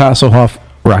 Not David Hasselhoff.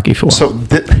 Rocky 4. So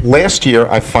last year,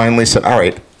 I finally said, all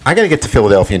right, I got to get to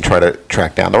Philadelphia and try to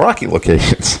track down the Rocky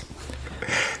locations.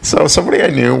 So somebody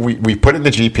I knew, we put in the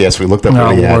GPS, we looked up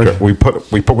where the address, we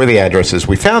put where the address is.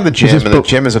 We found the gym, and the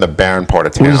gym is in a barren part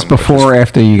of town. Was this before or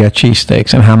after you got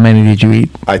cheesesteaks, and how many did you eat?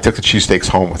 I took the cheesesteaks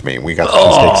home with me. We got the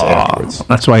cheesesteaks afterwards.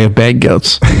 That's why you have bad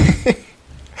goats.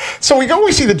 So we go,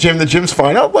 we see the gym. The gym's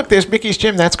fine. Oh, look, there's Mickey's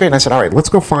gym. That's great. And I said, all right, let's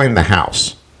go find the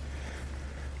house.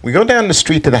 We go down the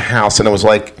street to the house, and it was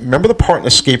like, remember the part in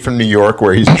Escape from New York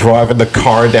where he's driving the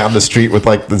car down the street with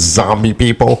like the zombie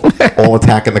people all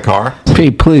attacking the car?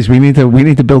 Pete, please, we need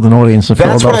to build an audience in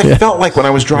Philadelphia. That's what I felt like when I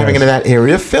was driving into that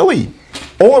area of Philly.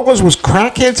 All it was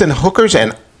crackheads and hookers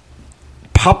and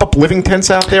pop-up living tents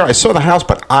out there. I saw the house,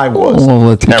 but I was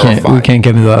terrified. We can't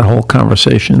get into that whole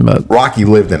conversation, but Rocky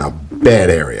lived in a bad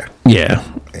area. Yeah.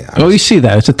 Well, you see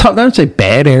that. It's a tough, I don't say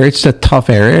bad area, it's a tough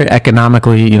area,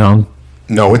 economically,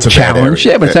 No, it's a challenge.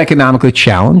 Yeah, but it's economically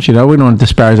challenged. We don't want to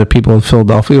disparage the people of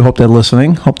Philadelphia. We hope they're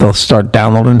listening. Hope they'll start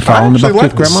downloading and following the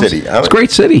BUCKTOOTH Gremlins. City. It's a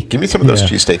great city. Give me some of those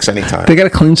cheesesteaks anytime. They got to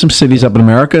clean some cities up in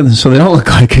America so they don't look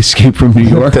like Escape from New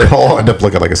York. They all end up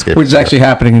looking like Escape Which is actually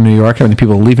happening in New York. How many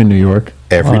people leave in New York?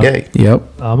 Every day. Yep.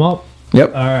 I'm up.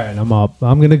 Yep. All right, I'm up.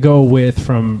 I'm going to go with,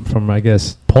 from I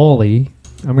guess, Paulie,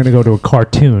 I'm going to go to a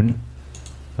cartoon.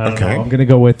 I don't know. I'm going to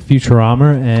go with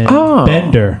Futurama and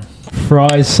Bender.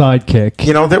 Fry's sidekick.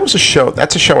 You know, there was a show.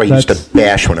 That's a show I used to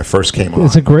bash when it first came on.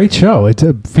 It's a great show.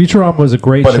 Futurama was a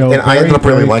great show. And I ended up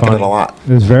really liking it a lot.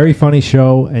 It was a very funny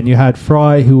show, and you had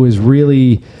Fry, who was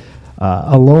really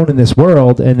alone in this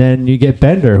world, and then you get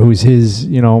Bender, who's his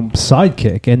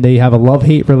sidekick, and they have a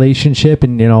love-hate relationship,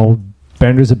 and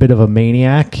Bender's a bit of a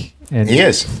maniac. And he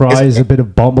is. Fry is a bit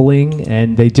of bumbling,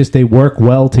 and they work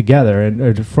well together.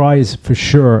 And Fry is for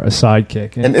sure a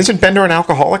sidekick. And isn't Bender an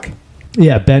alcoholic?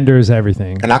 Yeah, Bender is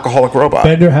everything. An alcoholic robot.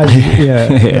 Bender has he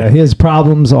has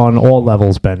problems on all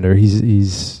levels. Bender,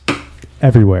 he's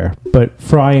everywhere. But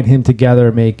Fry and him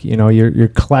together make your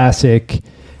classic.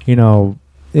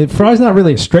 Fry's not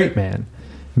really a straight man,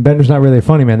 and Bender's not really a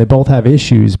funny man. They both have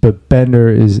issues, but Bender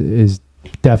is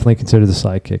definitely considered the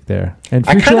sidekick there. And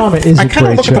Futurama is a great show. I kind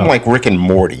of look at them like Rick and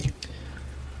Morty.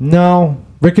 No,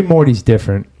 Rick and Morty's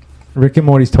different. Rick and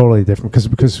Morty's totally different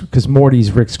because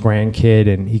Morty's Rick's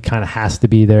grandkid, and he kind of has to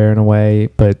be there in a way.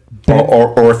 But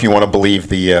or if you want to believe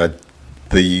the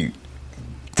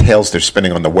tales they're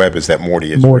spinning on the web is that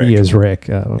Morty is Rick.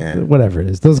 Whatever it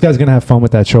is. Those guys are going to have fun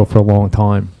with that show for a long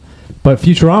time. But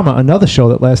Futurama, another show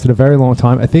that lasted a very long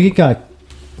time. I think it got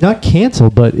not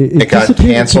canceled, but it got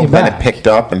canceled, then it picked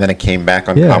up, and then it came back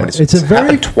on Comedy. It's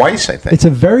happened twice, I think. It's a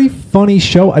very funny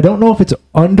show. I don't know if it's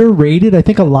underrated. I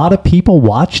think a lot of people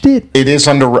watched it. It is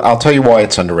I'll tell you why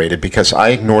it's underrated, because I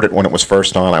ignored it when it was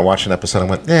first on. I watched an episode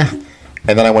and went, and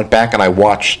then I went back and I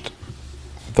watched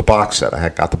the box set. I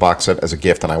got the box set as a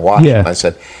gift, and I watched it, and I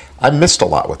said, I missed a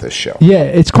lot with this show. Yeah,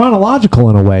 it's chronological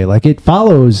in a way. Like it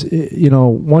follows,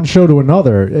 one show to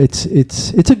another. It's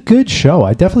a good show.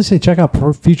 I definitely say check out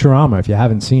Futurama if you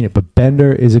haven't seen it. But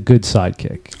Bender is a good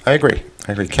sidekick. I agree,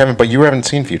 Kevin. But you haven't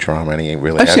seen Futurama, any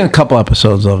really? I've seen a couple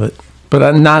episodes of it,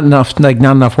 but not enough. Like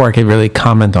not enough where I could really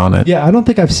comment on it. Yeah, I don't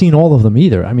think I've seen all of them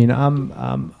either. I mean,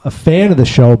 I'm a fan of the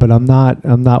show, but I'm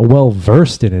not well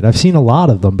versed in it. I've seen a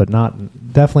lot of them, but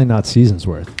definitely not seasons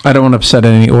worth. I don't want to upset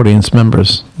any audience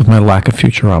members with my lack of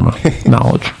Futurama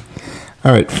knowledge.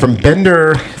 All right, from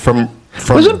Bender, from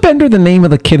wasn't Bender the name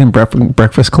of the kid in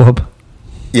Breakfast Club?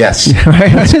 Yes,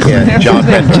 yeah, John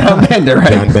Bender. John Bender,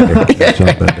 right? John Bender. Yeah,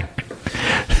 John Bender.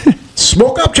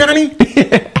 Smoke up, Johnny.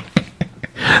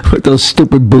 With those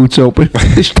stupid boots open.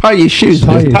 Just tie your shoes.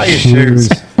 Tie your shoes.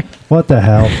 What the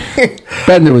hell?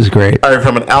 Bender was great. All right,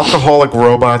 from an alcoholic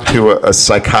robot to a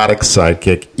psychotic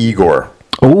sidekick, Igor.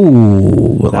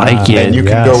 Oh, like it. And you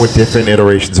can go with different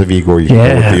iterations of Igor. You can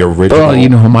go with the original. Oh, you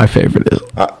know who my favorite is.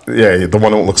 The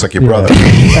one that looks like your brother.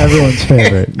 Everyone's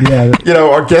favorite. Yeah.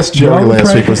 Our guest Joey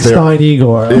last week was there.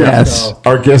 Igor. Yes.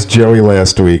 Our guest Joey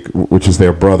last week, which is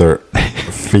their brother,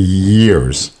 for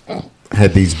years,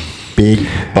 had these big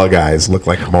bug eyes, look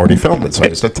like Marty Feldman. So I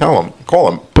used to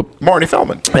call him Marty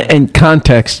Feldman. In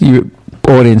context,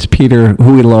 audience, Peter,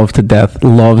 who we love to death,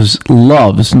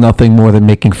 loves nothing more than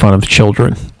making fun of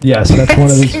children. Yes, that's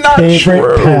one of his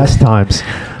favorite pastimes.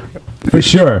 For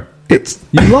sure. You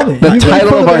love it. The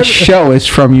title of our show is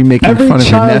from you making fun of your nephew.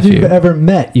 Every child you've ever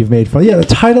met, you've made fun. Yeah,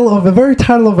 the very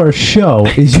title of our show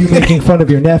is you making fun of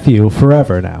your nephew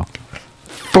forever now.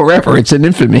 Forever. It's an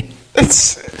infamy.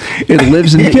 It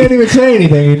lives in. He can't even say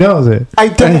anything. He knows it. I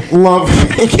don't love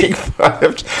making fun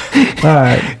of. All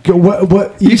right.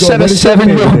 What you said a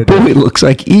 7-year-old boy looks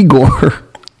like Igor.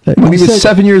 When he was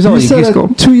 7 years old, you said a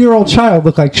 2-year-old child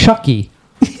looked like Chucky.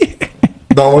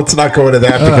 No, let's not go into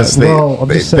that because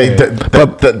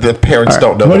the parents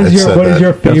don't know. What is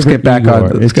your favorite? Let's get back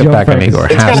on Igor.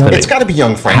 It's got to be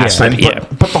Young Frankenstein.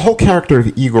 But the whole character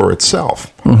of Igor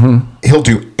itself, he'll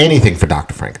do anything for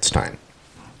Dr. Frankenstein,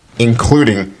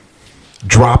 including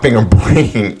dropping a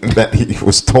brain that he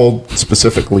was told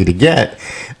specifically to get,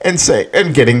 and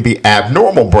getting the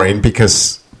abnormal brain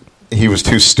because he was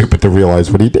too stupid to realize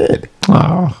what he did.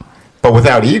 Oh. But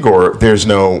without Igor, there's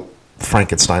no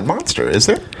Frankenstein monster, is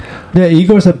there? Yeah,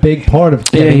 Igor's a big part of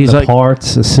getting the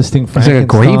parts, assisting Frankenstein. He's like a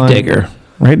grave digger,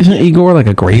 right? Isn't Igor like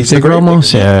a grave digger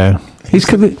almost? Yeah.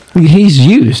 He's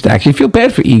used, actually. I feel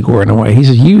bad for Igor in a way.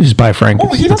 He's used by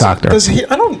Frankenstein, the doctor.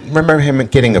 I don't remember him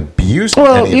getting abused.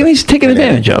 Well, he's taken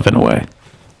advantage of in a way.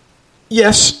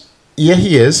 Yes. Yeah,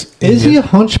 he is. Is he a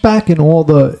hunchback in all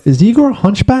the... Is Igor a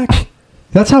hunchback?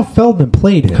 That's how Feldman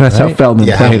played him. That's how Feldman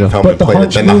played him. But the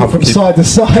hunch moved from side to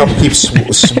side. Hump keeps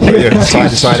side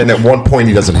to side, and at one point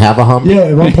he doesn't have a hump. Yeah,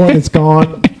 at one point it's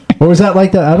gone. Or was that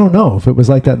like that? I don't know if it was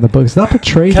like that in the book. It's not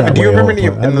portrayed Kevin, that do you way.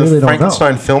 remember in the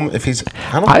Frankenstein film, if he's...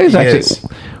 I would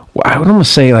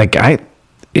almost say, you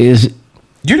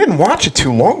didn't watch it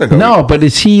too long ago. No, but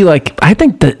is he, I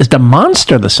think, is the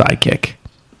monster the sidekick?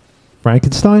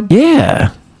 Frankenstein?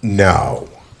 Yeah. No.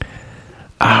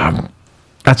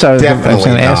 That's what I was going Definitely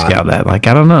to ask you not. about that. Like,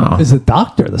 I don't know. Is the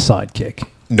doctor the sidekick?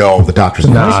 No, the doctor's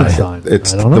No, not. I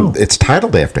don't know. It's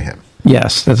titled after him.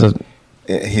 Yes, that's a.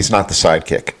 He's not the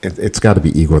sidekick. It's got to be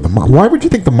Igor the monster. Why would you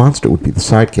think the monster would be the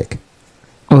sidekick?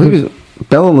 Well, he was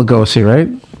Bela Lugosi,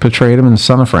 right? Portrayed him in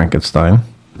Son of Frankenstein.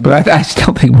 But I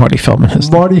still think Marty Feldman is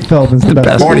Marty Feldman's the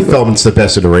best. Marty Feldman's the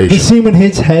best You iteration. see when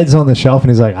his head's on the shelf and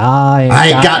he's like, I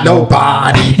ain't got no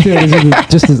body.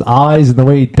 Just his eyes and the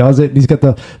way he does it. And he's got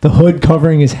the hood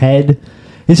covering his head.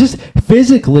 It's just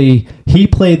physically, he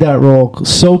played that role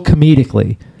so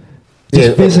comedically.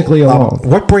 Just physically alone.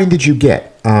 What brain did you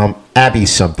get? Abby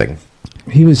something.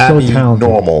 He was so Abby talented.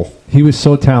 Normal. He was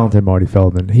so talented, Marty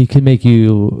Feldman. He can make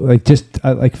you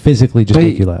like physically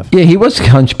make you laugh. Yeah, he was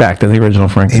hunchbacked in the original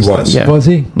Frankenstein. He was. Yeah. Was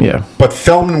he? Yeah. But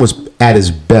Feldman was at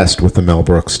his best with the Mel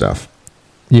Brooks stuff.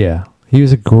 Yeah, he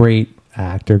was a great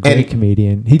actor, great And-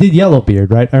 comedian. He did Yellowbeard,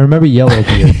 right? I remember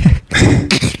Yellowbeard,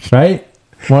 right?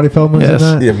 Marty Feldman was Yes.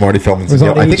 in that. Yeah, Marty Feldman's. It was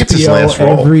on I think it's his HBO last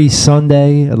role. every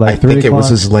Sunday at like I 3 think it o'clock. was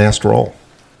his last role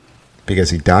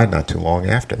because he died not too long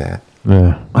after that.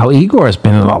 Yeah. Well, Igor has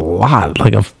been in a lot,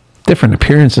 like, of different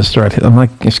appearances throughout. I'm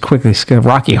like, just quickly skip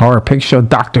Rocky Horror Picture Show,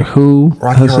 Doctor Who.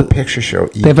 Rocky Horror Picture Show.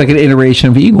 They have like an iteration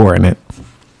of Igor in it.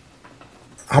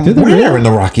 I'm Do they where really? in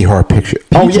the Rocky Horror Picture.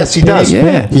 Oh, yes, he does.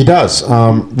 Yeah. He does.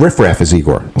 Riff Raff is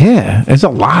Igor. Yeah, it's a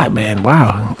lot, man.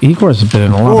 Wow, Igor's been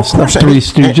in a lot of stuff. Three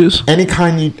Stooges.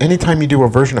 Anytime you do a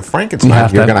version of Frankenstein, You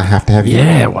have you're to- going to have Igor.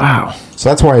 Yeah, wow. So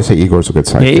that's why I say Igor's a good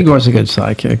sidekick. Yeah, Igor's a good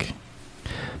sidekick.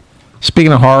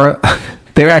 Speaking of horror,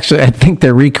 I think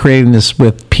they're recreating this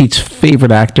with Pete's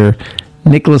favorite actor,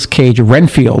 Nicolas Cage,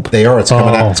 Renfield. They are. It's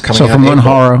coming out. It's coming So out from in one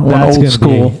April. horror, one That's old gonna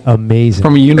school, be amazing.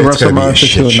 from a universal gonna be a monster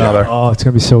shit to show. another. Oh, it's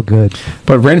gonna be so good.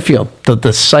 But Renfield,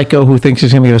 the psycho who thinks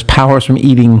he's going to get his powers from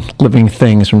eating living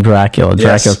things from Dracula.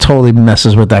 Yes. Dracula totally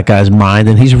messes with that guy's mind,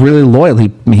 and he's really loyal.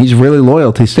 He's really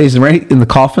loyal. He stays right in the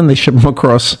coffin. They ship him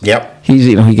across. Yep.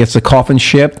 He gets the coffin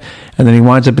shipped, and then he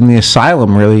winds up in the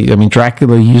asylum. Really, I mean,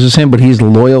 Dracula uses him, but he's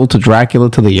loyal to Dracula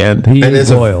to the end. He And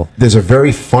is loyal. there's a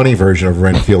very funny version of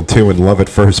Renfield too in Love at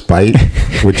First Bite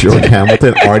with George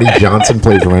Hamilton. Artie Johnson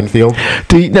plays Renfield.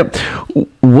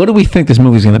 What do we think this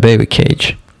movie's going to be with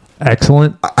Cage?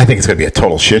 Excellent. I think it's going to be a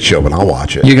total shit show, but I'll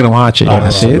watch it. You're going to watch it. You're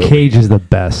going to see it. Cage is the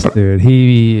best, dude.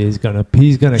 He's gonna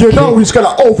he's going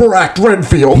to overact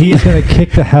Renfield. he's gonna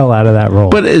kick the hell out of that role.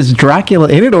 But is Dracula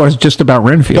in it, or is it just about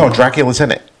Renfield? No, Dracula's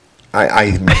in it.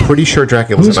 I'm pretty sure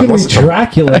Dracula's Who's in it. gonna be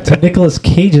Dracula to Nicolas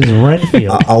Cage's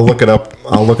Renfield? I'll look it up.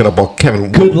 Well,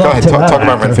 Kevin, Good luck go ahead. to Talk that about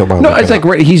actor. Renfield. while I No, look it's it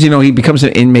like up. he's he becomes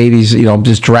an inmate. He's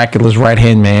just Dracula's right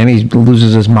hand man. He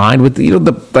loses his mind with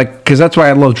because that's why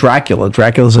I love Dracula.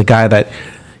 Dracula's a guy that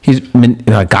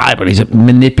but he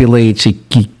manipulates. He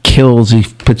kills. He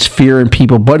puts fear in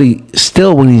people. But he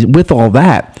still, when he's with all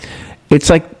that, it's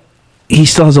like he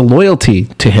still has a loyalty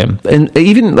to him. And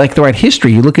even like throughout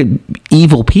history, you look at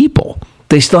evil people.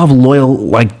 They still have loyal,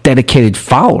 like dedicated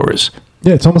followers.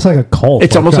 Yeah, it's almost like a cult.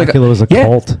 It's almost Dracula was a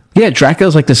cult. Yeah,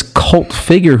 Dracula's like this cult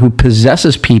figure who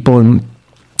possesses people, and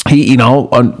he,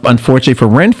 unfortunately for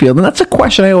Renfield, and that's a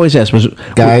question I always ask: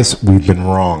 Guys, we've been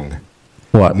wrong.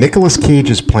 what? Nicolas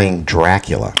Cage is playing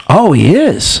Dracula. Oh, he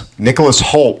is. Nicholas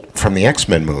Hoult from the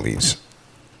X-Men movies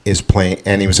is playing,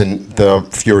 and he was in the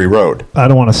Fury Road, I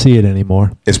don't want to see it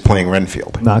anymore. is playing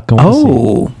Renfield. Not going to see it.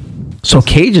 Oh, so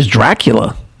Cage is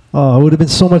Dracula. Oh, it would have been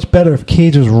so much better if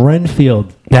Cage was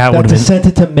Renfield. That would have been-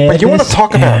 descended to madness. But you want to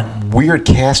talk about weird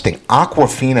casting?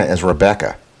 Aquafina as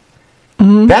Rebecca.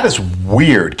 That is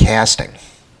weird casting.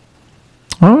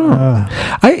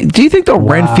 Do you think though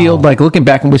Renfield, like looking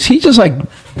back, was he just like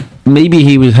maybe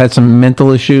he had some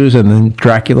mental issues, and then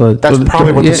Dracula? That's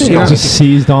probably what this is. just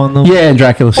seized on them. Yeah, and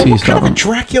Dracula What seized kind of a him.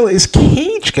 Dracula is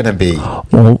Cage going to be?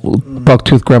 Well,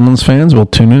 Bucktooth Gremlins fans will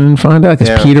tune in and find out because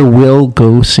Yeah. Peter will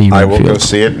go see I Renfield. will go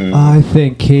see it. And, I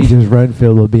think Cage's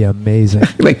Renfield would be amazing.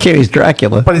 Like Katie's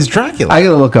Dracula. but he's Dracula. I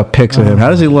gotta look up pics of him. How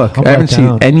does he look? I'll I haven't back seen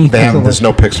down. anything. There's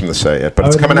no pics from the set yet, but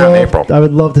it's I would coming out in love- April. I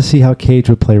would love to see how Cage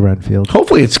would play Renfield.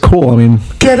 Hopefully, it's cool. I mean,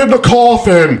 Get in the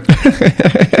coffin!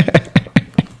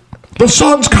 The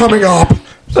sun's coming up!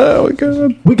 oh my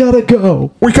god! We gotta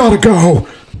go. We gotta go!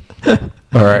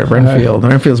 All right, Renfield.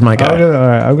 Renfield's my guy.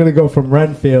 I'm gonna go from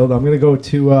Renfield. I'm gonna go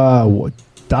to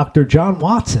Dr. John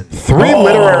Watson. 3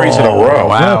 literaries in a row.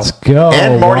 wow. Let's go.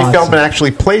 And Marty Watson. Feldman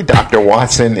actually played Dr.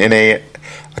 Watson in a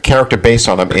character based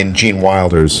on him in Gene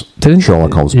Wilder's Didn't-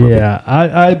 Sherlock Holmes movie. Yeah,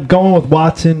 I'm going with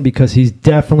Watson because he's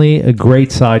definitely a great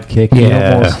sidekick. He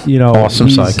Yeah, awesome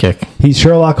he's- sidekick. He's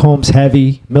Sherlock Holmes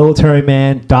heavy, military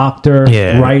man, doctor,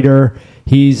 Yeah. writer.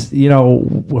 He's,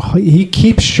 he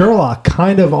keeps Sherlock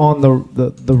kind of on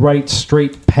the right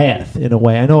straight path in a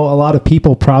way. I know a lot of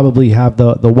people probably have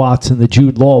the Watson, the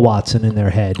Jude Law Watson in their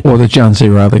head. Or the John C.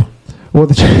 Reilly. Or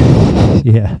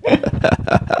yeah.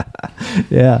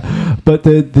 Yeah. But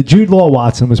the Jude Law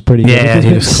Watson was pretty good. Yeah,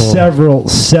 There's been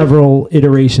several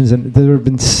iterations, and there have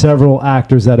been several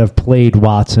actors that have played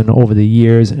Watson over the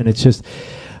years, and it's just...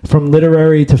 From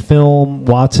literary to film,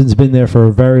 Watson's been there for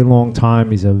a very long time.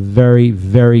 He's a very,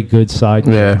 very good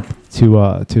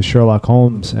sidekick to Sherlock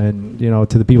Holmes, and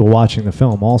to the people watching the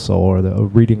film also, or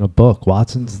reading a book.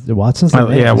 Watson's the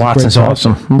man. Yeah, Watson's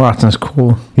awesome. Watson's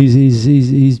cool. He's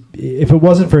if it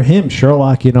wasn't for him,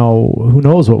 Sherlock, who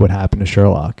knows what would happen to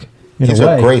Sherlock? He's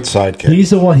a great sidekick. He's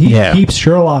the one. He keeps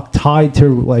Sherlock tied to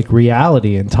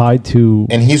reality and tied to.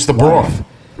 And he's the Brawn.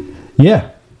 Yeah.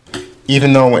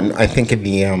 Even though, I think in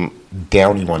the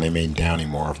Downey one, they made Downey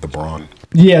more of the Brawn.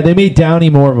 Yeah, they made Downey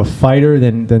more of a fighter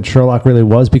than Sherlock really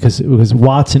was because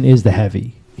Watson is the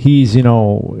heavy. He's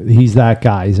he's that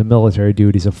guy. He's a military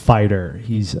dude. He's a fighter.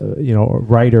 He's a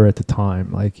writer at the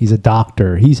time. Like he's a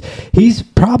doctor. He's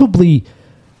probably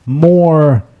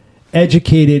more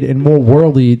educated and more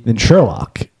worldly than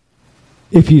Sherlock.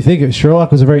 If you think of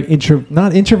Sherlock was a very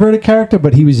not introverted character,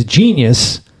 but he was a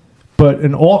genius. But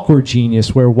an awkward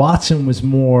genius, where Watson was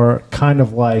more kind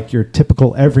of like your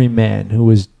typical everyman who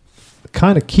was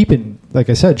kind of keeping, like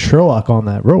I said, Sherlock on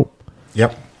that rope.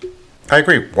 Yep. I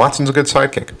agree. Watson's a good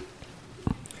sidekick.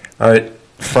 All right.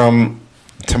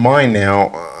 To mine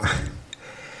now.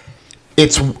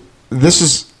 This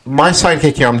is my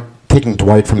sidekick here. I'm taking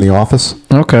Dwight from The Office.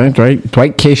 Okay,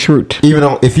 Dwight K. Schrute. Even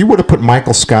though if you would have put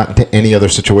Michael Scott into any other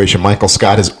situation, Michael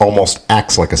Scott almost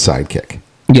acts like a sidekick.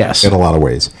 Yes. In a lot of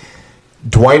ways.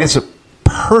 Dwight is a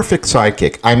perfect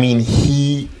sidekick. I mean,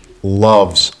 he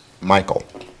loves Michael.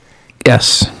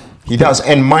 Yes. He does.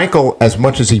 And Michael, as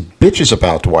much as he bitches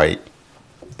about Dwight,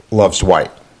 loves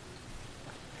Dwight.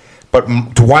 But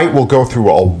Dwight will go through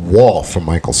a wall for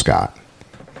Michael Scott.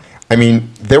 I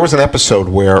mean, there was an episode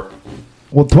where...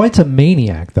 Well, Dwight's a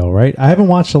maniac, though, right? I haven't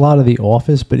watched a lot of The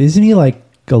Office, but isn't he like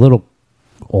a little...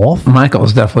 off?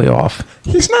 Michael's definitely off.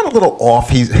 He's not a little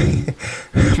off.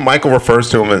 Michael refers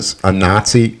to him as a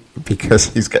Nazi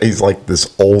because he's like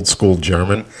this old school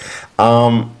German.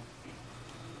 There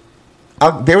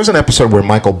was an episode where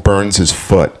Michael burns his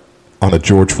foot on a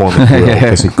George Foreman grill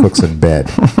because he cooks in bed.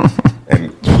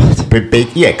 And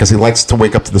because he likes to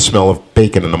wake up to the smell of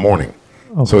bacon in the morning.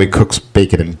 Okay. So he cooks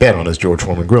bacon in bed on his George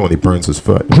Foreman grill and he burns his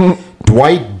foot.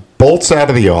 Dwight bolts out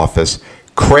of the office,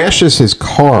 crashes his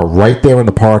car right there in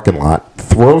the parking lot,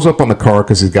 throws up on the car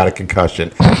because he's got a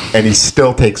concussion, and he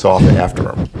still takes off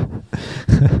after him.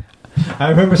 I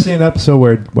remember seeing an episode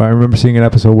where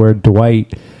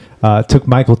Dwight took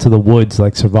Michael to the woods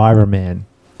like Survivor Man.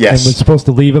 Yes. And was supposed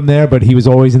to leave him there, but he was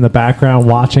always in the background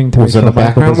watching. Him.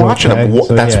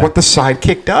 That's what the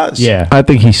sidekick does. Yeah. I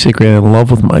think he's secretly in love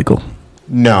with Michael.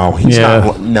 No, he's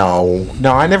not. No,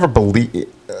 I never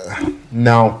believe.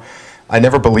 No. I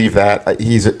never believe that.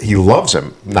 He loves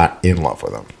him, not in love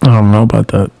with him. I don't know about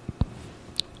that.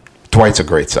 Dwight's a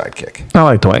great sidekick. I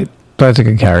like Dwight. Dwight's a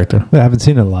good character. I haven't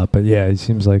seen it a lot, but yeah, he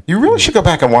seems like... You really should go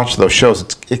back and watch those shows.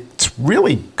 It's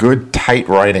really good, tight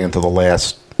writing until the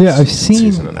last I've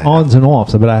seen ons and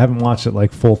offs, but I haven't watched it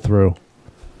like full through.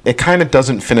 It kind of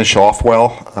doesn't finish off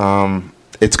well.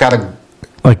 It's got a...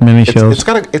 Like mini shows. It's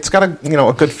got a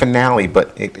a good finale,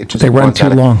 but it just... They run too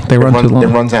long. It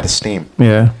runs out of steam.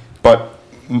 Yeah. But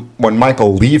when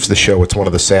Michael leaves the show, it's one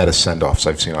of the saddest send-offs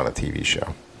I've seen on a TV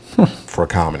show. For a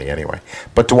comedy, anyway.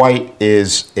 But Dwight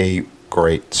is a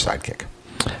great sidekick.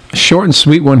 Short and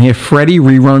sweet one here. Freddie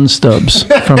Rerun Stubbs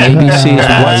from ABC's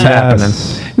What's Happening.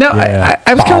 Now, I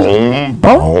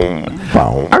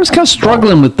was kind of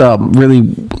struggling with really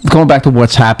going back to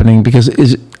What's Happening because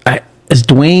is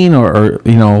Dwayne or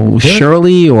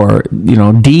Shirley or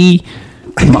Dee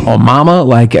or Mama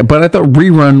but I thought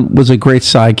Rerun was a great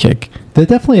sidekick. They're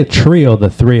definitely a trio, the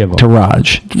three of them. To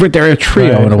Raj, they're a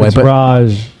trio in a way. It's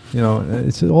Raj,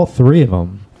 it's all three of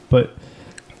them. But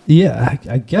yeah,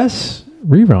 I guess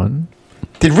Rerun.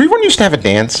 Did Rerun used to have a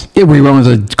dance? Yeah, Rerun was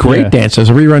a great dancer. There's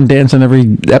a Rerun dance in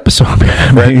every episode.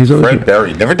 Fred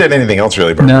Berry never did anything else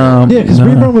really. But because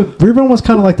Rerun was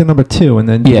kind of like the number 2, and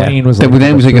then Dwayne was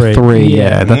like a 3.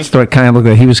 Yeah, that's what kind of looked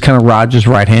like. He was kind of Roger's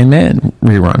right hand man.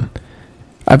 Rerun.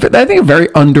 I think a very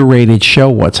underrated show.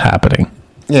 What's Happening?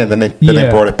 Yeah, then they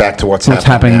brought it back to what's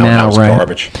happening now, right?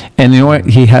 Garbage. And you know what?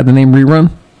 He had the name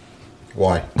Rerun.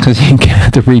 Why? Because he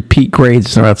had to repeat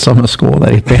grades throughout summer school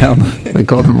that he found. They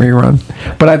called him Rerun.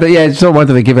 But I still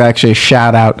wanted to give actually a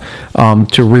shout out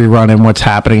to Rerun and What's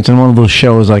Happening. It's in one of those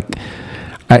shows I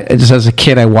just as a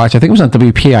kid, I watched. I think it was on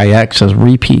WPIX as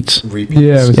repeats.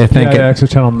 Yeah, it was I think PIX or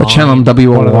Channel 9. Channel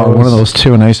WOR, one of those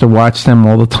two, and I used to watch them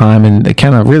all the time, and it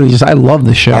kind of really just, I love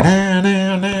the show.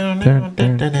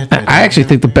 I actually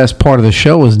think the best part of the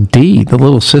show was Dee, the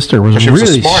little sister, was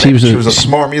really, she was a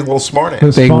smarmy little smart It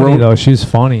was ass. funny, though. She's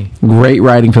funny. Great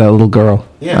writing for that little girl.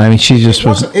 Yeah. I mean, she just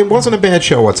It wasn't a bad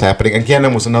show, What's Happening. Again,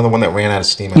 it was another one that ran out of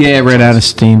steam. Yeah, it ran out of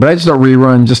steam. But I just don't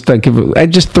rerun. I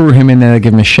just threw him in there to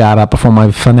give him a shout out before my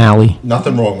finale.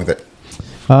 Nothing wrong with it.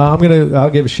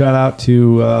 I'll give a shout out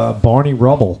to Barney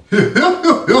Rubble. Yep,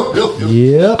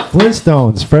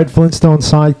 Flintstones. Fred Flintstone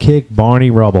sidekick, Barney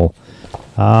Rubble.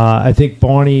 I think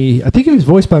he was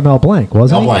voiced by Mel Blanc,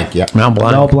 wasn't he? Mel Blanc, yeah.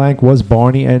 Mel Blanc was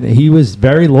Barney, and he was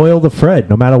very loyal to Fred.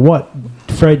 No matter what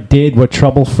Fred did, what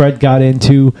trouble Fred got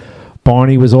into,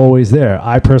 Barney was always there.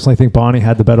 I personally think Barney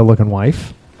had the better looking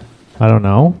wife. I don't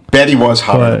know. Betty was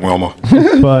hotter than Wilma.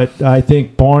 But I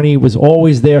think Barney was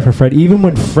always there for Fred. Even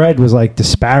when Fred was like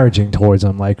disparaging towards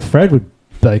him, like Fred would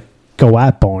like go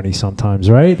at Barney sometimes,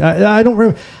 right? I don't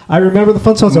remember. I remember the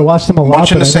Flintstones. I watched them a lot.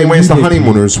 Much in the same way as the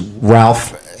Honeymooners,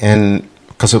 Ralph and...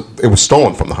 Because it was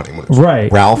stolen from the Honeymooners.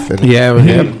 Right. Ralph and... Yeah,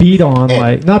 he would beat on,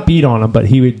 not beat on him, but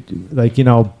he would, like,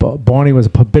 Barney was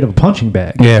a bit of a punching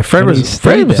bag. Yeah, Fred was a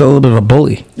little bit of a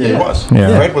bully. Yeah, he was.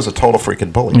 Yeah. Fred was a total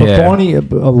freaking bully. But Barney,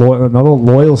 another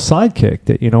loyal sidekick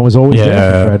that, was always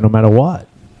there for Fred no matter what.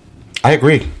 I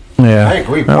agree. Yeah. I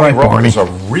agree. Barney Rubble is a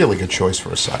really good choice for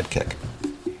a sidekick.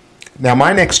 Now,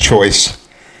 my next choice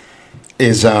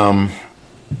is...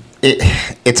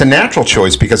 It's a natural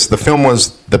choice because the film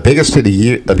was the biggest of the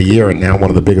year and now one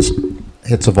of the biggest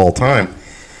hits of all time.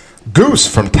 Goose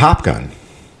from Top Gun.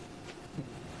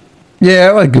 Yeah,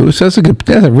 I like Goose. That's a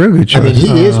real good choice. I mean,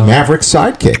 he is Maverick's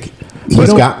sidekick.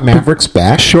 He's got Maverick's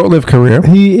back. Short-lived career.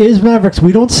 He is Mavericks.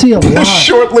 We don't see a lot.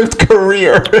 Short-lived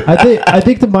career. I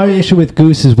think my issue with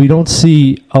Goose is we don't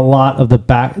see a lot of the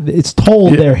back. It's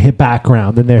told their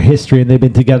background and their history, and they've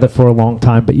been together for a long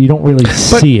time, but you don't really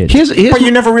see it. But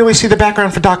you never really see the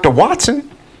background for Dr.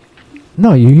 Watson.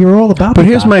 No, you hear all about. But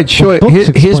here's my choice.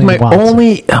 Here's my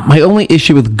only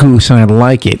issue with Goose, and I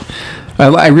like it.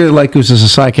 I really like Goose as a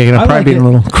sidekick, and I'm probably being a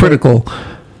little critical.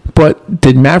 But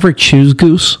did Maverick choose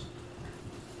Goose?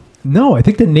 No, I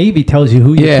think the Navy tells you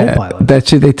who your co-pilot is.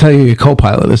 That's it. They tell you your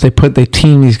co-pilot is. They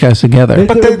team these guys together.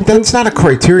 But that's not a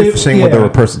criteria for saying whether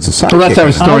a person's a sidekick. Well, that's how I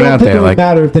was throwing out there. It would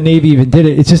matter if the Navy even did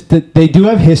it. It's just that they do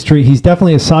have history. He's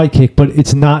definitely a sidekick, but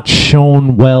it's not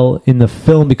shown well in the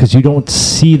film because you don't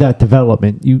see that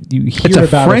development. You hear it's a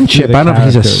about friendship. I don't know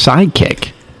if he's a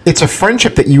sidekick. It's a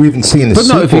friendship that you even see in the sequel.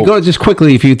 But no, if you go just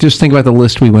quickly, if you just think about the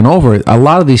list we went over, a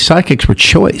lot of these sidekicks were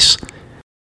choice.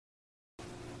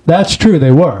 That's true.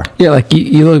 They were. Yeah, like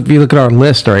you look at our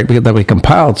list, right, that we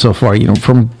compiled so far.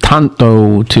 From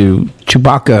Tonto to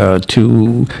Chewbacca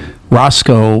to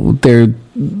Roscoe,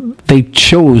 they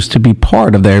chose to be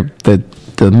part of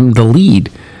the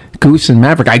lead. Goose and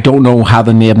Maverick. I don't know how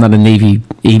I'm not a Navy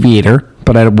aviator,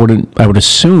 but I would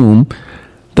assume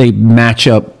they match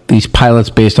up these pilots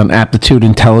based on aptitude,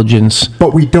 intelligence.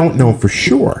 But we don't know for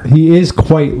sure. He is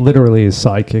quite literally his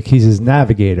sidekick. He's his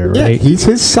navigator, right? Yeah, he's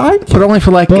his sidekick. But only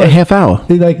for a half hour.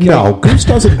 No, Goose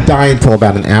doesn't die until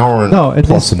about an hour and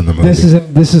plus into the movie.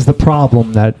 This is the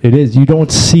problem that it is. You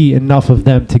don't see enough of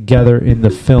them together in the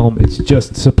film. It's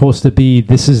just supposed to be,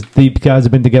 the guys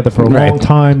have been together for a long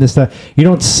time, that. You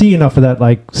don't see enough of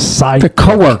that, side. The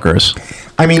coworkers.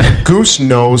 I mean, Goose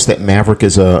knows that Maverick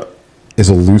is a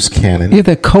loose cannon. Yeah,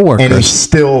 they're coworkers. And he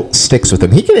still sticks with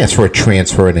him. He can ask for a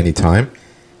transfer at any time.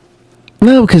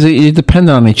 No, because you depend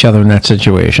on each other in that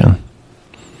situation.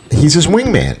 He's his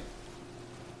wingman.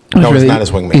 No, he's not his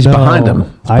wingman. He's behind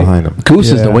him. Behind him. Goose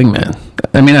is the wingman.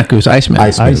 I mean, not Goose, Iceman.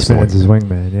 Iceman's his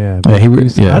wingman, yeah.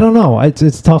 I don't know. It's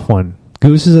a tough one.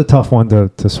 Goose is a tough one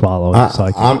to swallow.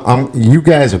 You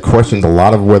guys have questioned a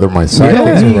lot of whether my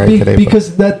sidekicks are right today.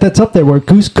 Because that's up there where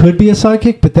Goose could be a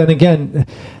sidekick, but then again,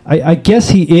 I guess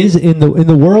he is in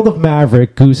the world of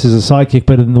Maverick. Goose is a sidekick,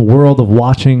 but in the world of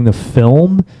watching the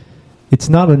film, it's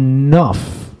not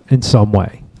enough in some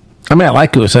way. I mean, I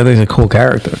like Goose. I think he's a cool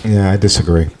character. Yeah, I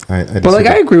disagree. I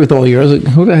agree with all yours.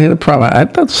 Who had a problem? I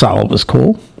thought Sala was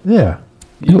cool. Yeah,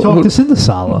 you talked us into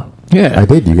Sala. Yeah, I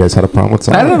did. You guys had a problem with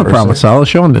Sala? I didn't have a problem with Sala.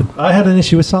 Sean did. I had an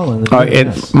issue with Sala.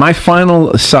 My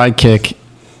final sidekick,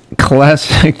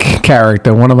 classic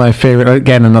character, one of my favorite.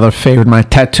 Again, another favorite. My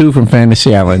tattoo from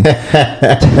Fantasy Island.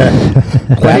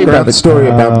 Background story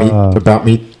about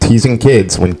me teasing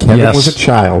kids. When Kevin was a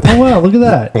child. Oh, wow, look at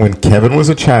that. When Kevin was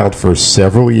a child for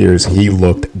several years, he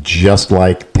looked just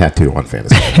like Tattoo on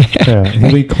Fantasy.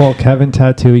 Yeah, we call Kevin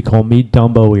Tattoo. He called me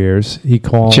Dumbo Ears. He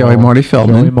called Joey Marty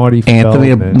Feldman.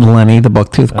 Anthony Lenny, the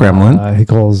Bucktooth Gremlin. He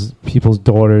calls people's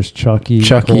daughters Chucky. He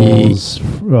calls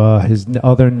his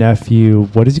other nephew.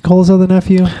 What does he call his other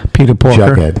nephew? Peter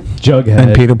Porker. Jughead.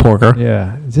 And Peter Porker.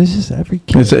 Yeah. This is every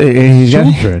kid.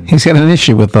 He's got an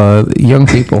issue with young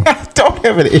people. I don't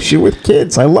have an issue with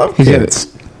kids. I love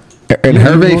kids. And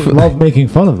Hervé love making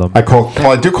fun of them.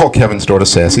 I do call Kevin's daughter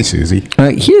Sassy Susie.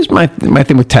 Here's my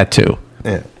thing with Tattoo.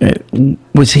 Yeah.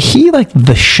 Was he like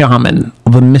the shaman,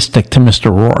 the mystic to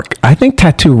Mr. Rourke? I think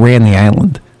Tattoo ran the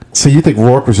island. So you think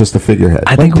Rourke was just a figurehead?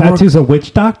 I think Tattoo's a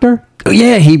witch doctor?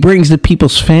 Yeah, he brings the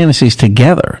people's fantasies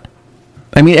together.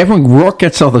 I mean, Rourke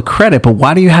gets all the credit, but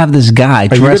why do you have this guy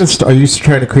dressed? Are you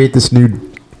trying to create this new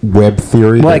web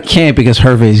theory? Well, I can't because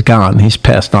Hervé's gone. He's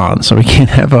passed on, so we can't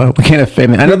have fantasy.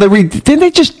 I know didn't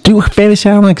they just do Fantasy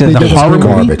Island as a horror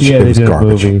garbage? Yeah, it was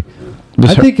garbage. Movie.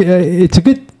 I think it's a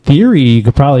good theory you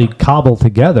could probably cobble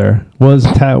together. Was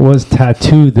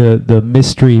Tattoo the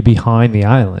mystery behind the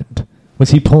island?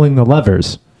 Was he pulling the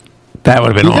levers? That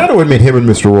would have been. You got to admit, him and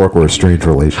Mr. Rourke were a strange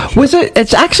relationship. Was it?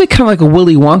 It's actually kind of like a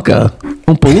Willy Wonka,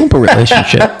 Oompa Loompa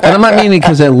relationship. And I'm not meaning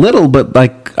because they're little, but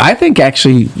like I think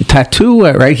actually Tattoo,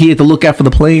 right? He had to look out for the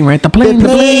plane, right? The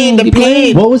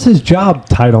plane. What was his job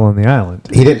title on the island?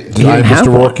 He didn't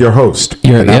Mr. Rourke, your host.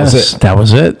 That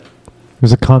was it. He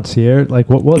was a concierge. Like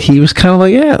what was? He was kind of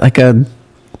like a.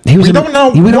 We don't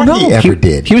know what he ever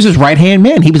did. He was his right-hand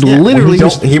man. He was literally...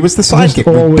 he was the sidekick.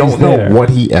 We don't know what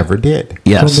he ever did.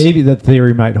 Yes. So maybe that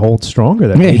theory might hold stronger.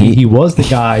 That he was the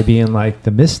guy being like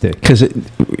the mystic.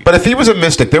 But if he was a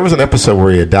mystic, there was an episode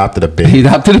where he adopted a baby. He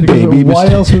adopted a baby. Why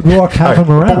else would Rourke have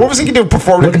him around? But what was he going to do?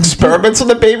 Perform experiments on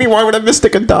the baby? Why would a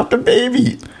mystic adopt a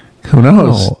baby? Who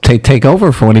knows? Take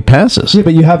over for when he passes. Yeah,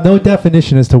 but you have no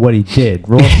definition as to what he did.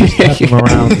 Rourke just kept him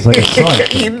around as like a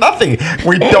son. Nothing.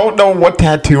 We don't know what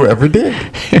Tattoo ever did.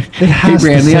 It has he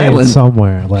ran the island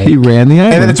somewhere. Like, he ran the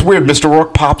island. And then it's weird. Mr.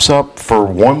 Rourke pops up for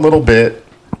one little bit.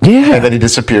 Yeah. And then he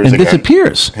disappears again.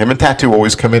 Him and Tattoo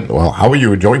always come in. Well, how are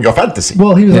you enjoying your fantasy?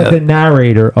 Well, he was like the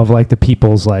narrator of like the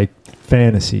people's like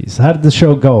fantasies. How did the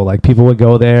show go? Like people would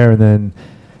go there and then...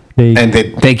 They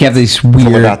have these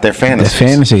weird about their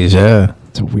fantasies. Yeah,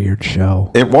 it's a weird show.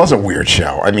 It was a weird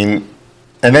show. I mean,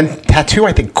 and then Tattoo,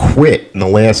 I think, quit in the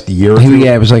last year or two.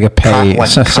 Yeah, it was like a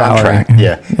contract.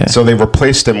 Yeah. So they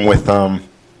replaced him with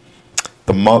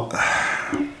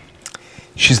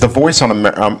she's the voice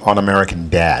on American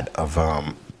Dad of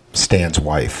Stan's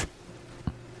wife.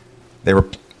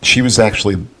 She was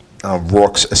actually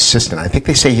Rourke's assistant. I think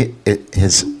they say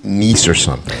his niece or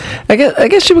something. I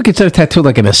guess you would consider Tattoo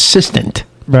like an assistant,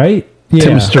 right? Yeah.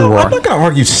 To Mr. Rourke. I'm not going to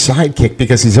argue sidekick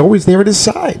because he's always there at his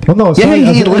side. Well, no,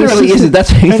 he literally is.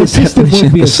 That's an assistant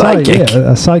would be a sidekick. Yeah,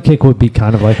 a sidekick would be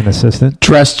kind of like an assistant,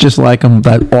 dressed just like him.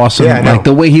 That awesome. Yeah, like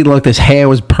the way he looked, his hair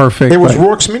was perfect. It was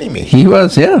Rourke's mini-me. He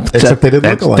was, yeah. Except they didn't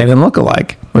look alike. They didn't look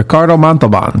alike. Ricardo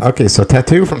Montalban. Okay, so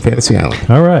Tattoo from Fantasy Island.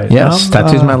 All right. Yes,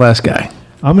 Tattoo's my last guy.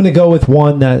 I'm going to go with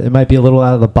one that it might be a little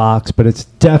out of the box, but it's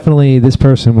definitely, this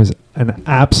person was an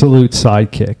absolute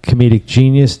sidekick. Comedic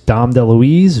genius, Dom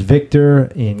DeLuise, Victor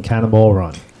in Cannonball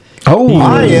Run. Oh,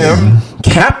 I am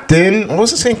Captain. What was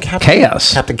his name?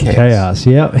 Chaos. Captain Chaos. Chaos.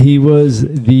 Yeah, he was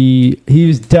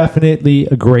definitely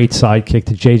a great sidekick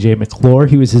to J.J. McClure.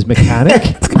 He was his mechanic.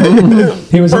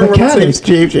 He was a mechanic.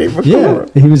 J.J. McClure.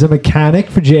 Yeah, he was a mechanic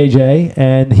for J.J.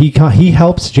 and he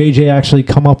helps J.J. actually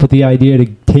come up with the idea to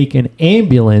take an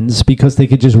ambulance because they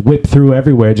could just whip through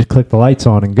everywhere, just click the lights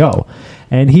on and go.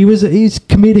 And he's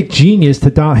comedic genius.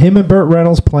 Him and Burt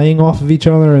Reynolds playing off of each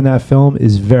other in that film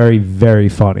is very, very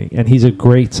funny. And he's a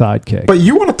great sidekick. But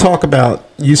you want to talk about,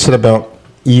 you said about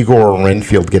Igor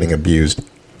Renfield getting abused.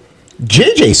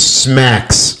 JJ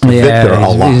smacks Victor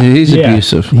a lot. He's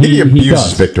abusive. He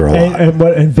abuses Victor a lot.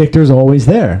 And Victor's always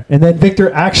there. And then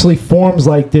Victor actually forms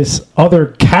like this other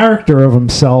character of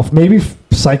himself, maybe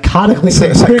psychotically.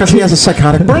 Because he has a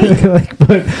psychotic brain.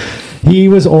 But he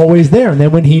was always there. And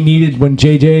then when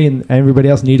JJ and everybody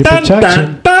else needed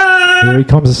protection, here he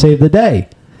comes to save the day.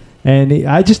 And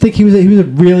I just think he was a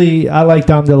really, I like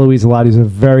Dom DeLuise a lot. He's a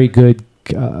very good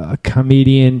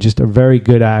comedian, just a very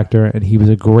good actor, and he was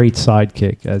a great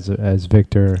sidekick as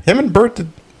Victor. Him and Burt did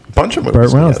a bunch of movies.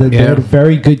 Burt Reynolds, they had a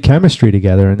very good chemistry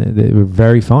together, and they were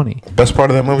very funny. The best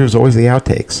part of that movie was always the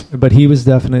outtakes. But he was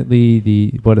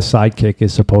definitely what a sidekick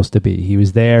is supposed to be. He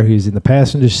was there. He was in the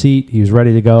passenger seat. He was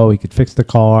ready to go. He could fix the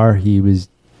car.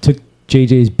 Took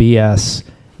JJ's BS,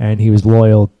 and he was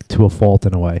loyal to a fault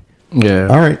in a way. Yeah.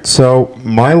 All right, so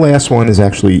my last one is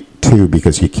actually two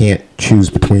because you can't choose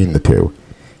between the two.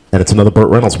 And it's another Burt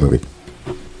Reynolds movie.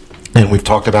 And we've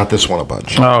talked about this one a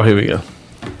bunch. Oh, here we go.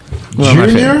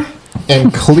 Junior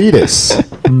and Cletus.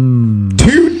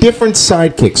 Two different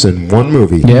sidekicks in one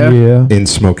movie. Yeah. In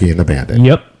Smokey and the Bandit.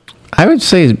 Yep. I would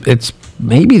say it's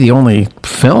maybe the only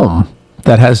film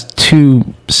that has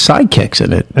two sidekicks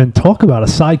in it. And talk about a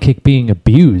sidekick being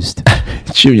abused.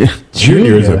 Junior.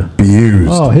 Junior is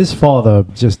abused. Oh, his father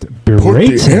just Put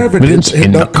berates the him. evidence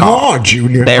in the car,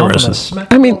 Junior. There I'm was gonna a,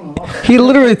 smack I mean, he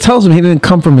literally tells him he didn't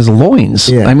come from his loins.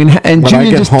 Yeah. I mean, and When I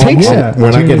Junior get just home, takes Yeah. it.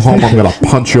 when I Junior get home, takes I'm it. going to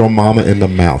punch your mama in the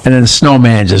mouth. And then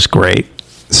Snowman's just great.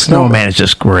 Snowman is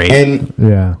just great. And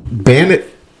Yeah. Bandit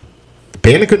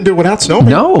couldn't do it without Snowman.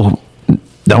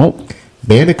 No.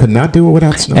 Bandit could not do it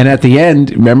without Snowman. And at the end,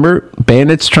 remember,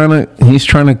 Bandit's he's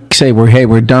trying to say,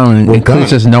 we're done. And We're Cletus done.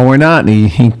 says, no, we're not. And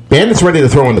he Bandit's ready to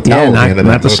throw in the towel. yeah, at the end of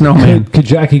not that the movie. Snowman. Could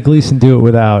Jackie Gleason do it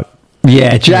without?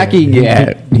 Yeah, Jackie,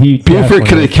 He Buford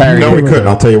could have carried No, it. he couldn't.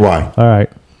 I'll tell you why. All right.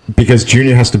 Because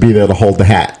Junior has to be there to hold the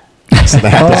hat. So the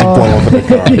hat doesn't blow off in the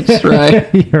car. That's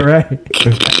right. You're right.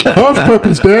 Hush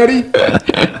Puppies, Daddy.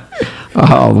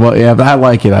 Oh, well, yeah, but I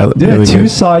like it. Yeah, Really two good.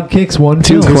 sidekicks, one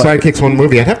Two film. sidekicks, one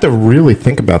movie. I'd have to really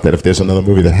think about that if there's another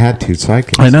movie that had two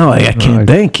sidekicks. I know. I can't Right.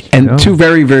 think. And No. two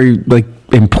very, very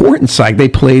important side. They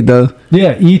played the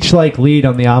Yeah, each lead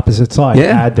on the opposite side.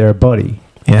 Yeah. Had their buddy.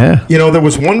 yeah. You know, there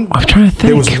was one. I'm trying to think.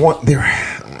 There was one.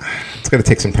 It's going to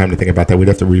take some time to think about that. We'd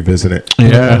have to revisit it.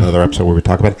 Yeah. In another episode where we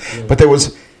talk about it. But there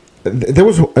was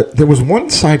one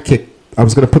sidekick. I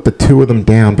was going to put the two of them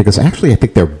down because actually I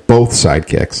think they're both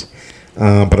sidekicks.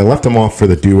 But I left them off for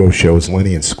the duo shows,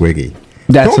 Lenny and Squiggy.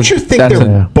 Don't you think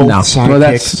they're both no. sidekicks? Well,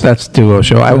 that's duo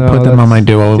show. I would No, put them on my that's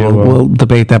duo. duo. We'll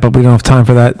debate that, but we don't have time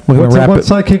for that. We're What's gonna the wrap one it.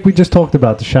 sidekick we just talked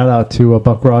about? The shout out to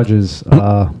Buck Rogers.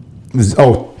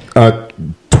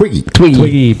 Twiggy.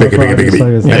 Twiggy. Buck Biggie, biggie,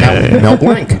 Rogers. biggie, biggie. And Mel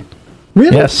Blanc.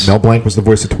 Really? Yes. Mel Blanc was the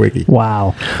voice of Twiggy.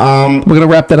 Wow. We're gonna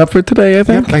wrap that up for today. I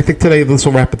think. Yeah, I think today this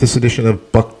will wrap up this edition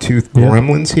of Bucktooth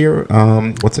Gremlins here.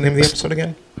 What's the name of the episode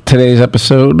again? Today's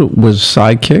episode was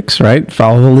sidekicks. Right.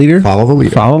 Follow the leader. Follow the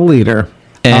leader. Follow the leader.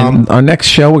 And our next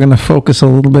show, we're going to focus a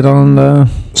little bit on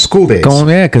School days.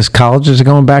 because colleges are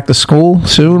going back to school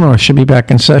soon, or should be back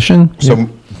in session. So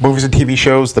movies and TV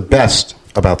shows, the best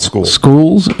about school.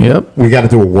 Schools, yep. We got to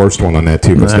do a worst one on that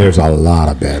too, because there's a lot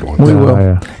of bad ones. We will.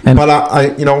 yeah. And But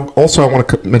also I want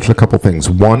to mention a couple things.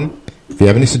 One, if you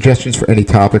have any suggestions for any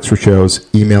topics for shows,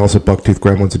 email us at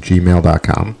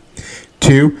bucktoothgremlins@gmail.com.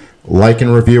 Two, like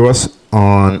and review us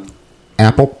on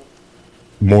Apple.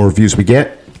 More reviews we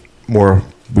get, more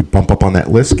we bump up on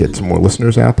that list, get some more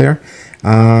listeners out there.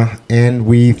 And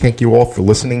we thank you all for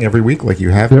listening every week like you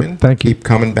have been. Thank you. Keep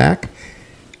coming back.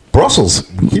 Brussels,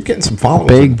 we keep getting some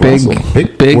followers. in big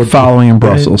Brussels. following in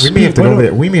Brussels. We may have to go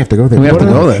there. We may have to go there. We have to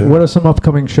go are, there. what are some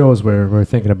upcoming shows we're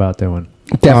thinking about doing?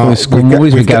 Definitely school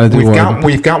movies. We got to do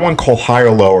We've got one called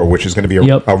Higher Lower, which is going to be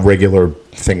a regular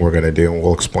thing we're going to do, and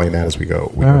we'll explain that as we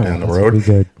go down the road. That's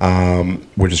pretty good.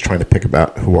 We're just trying to pick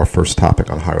about who our first topic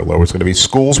on Higher Lower is going to be.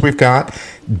 Schools we've got,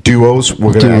 duos.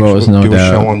 We're going to actually do a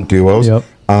show on duos. Yep.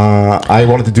 I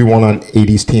wanted to do one on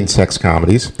 80s teen sex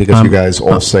comedies because you guys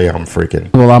all say I'm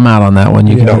freaking. Well, I'm out on that one.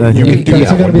 You Yeah. can, you you can do Is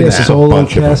that it going one, to be a but there's a solo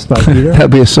bunch of cast them. by Peter?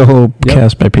 that'd be a solo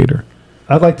cast by Peter.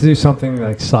 I'd like to do something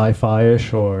like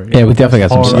sci-fi-ish or... Yeah, we definitely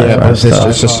got some horror. sci-fi Yeah, but stuff.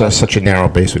 it's just such a narrow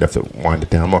base. We'd have to wind it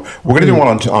down more. We're going to do one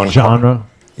on genre.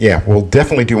 Yeah, we'll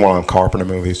definitely do one on Carpenter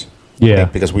movies. Yeah. I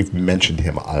think, because we've mentioned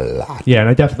him a lot. Yeah, and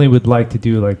I definitely would like to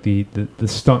do like the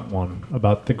stunt one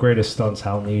about the greatest stunts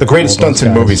Hal needs. The greatest stunts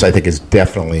in movies, I think, is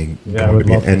definitely Yeah, I going would to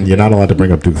be. love to And do you're not allowed to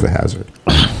bring up Dukes of Hazzard.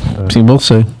 See, we'll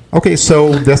see. Okay,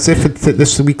 so that's it for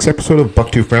this week's episode of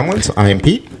Bucktooth Gremlins. I am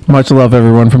Pete. Much love,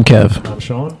 everyone, from Kev. I'm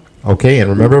Sean. Okay, and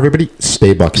remember, everybody,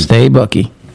 stay Bucky. Stay Bucky.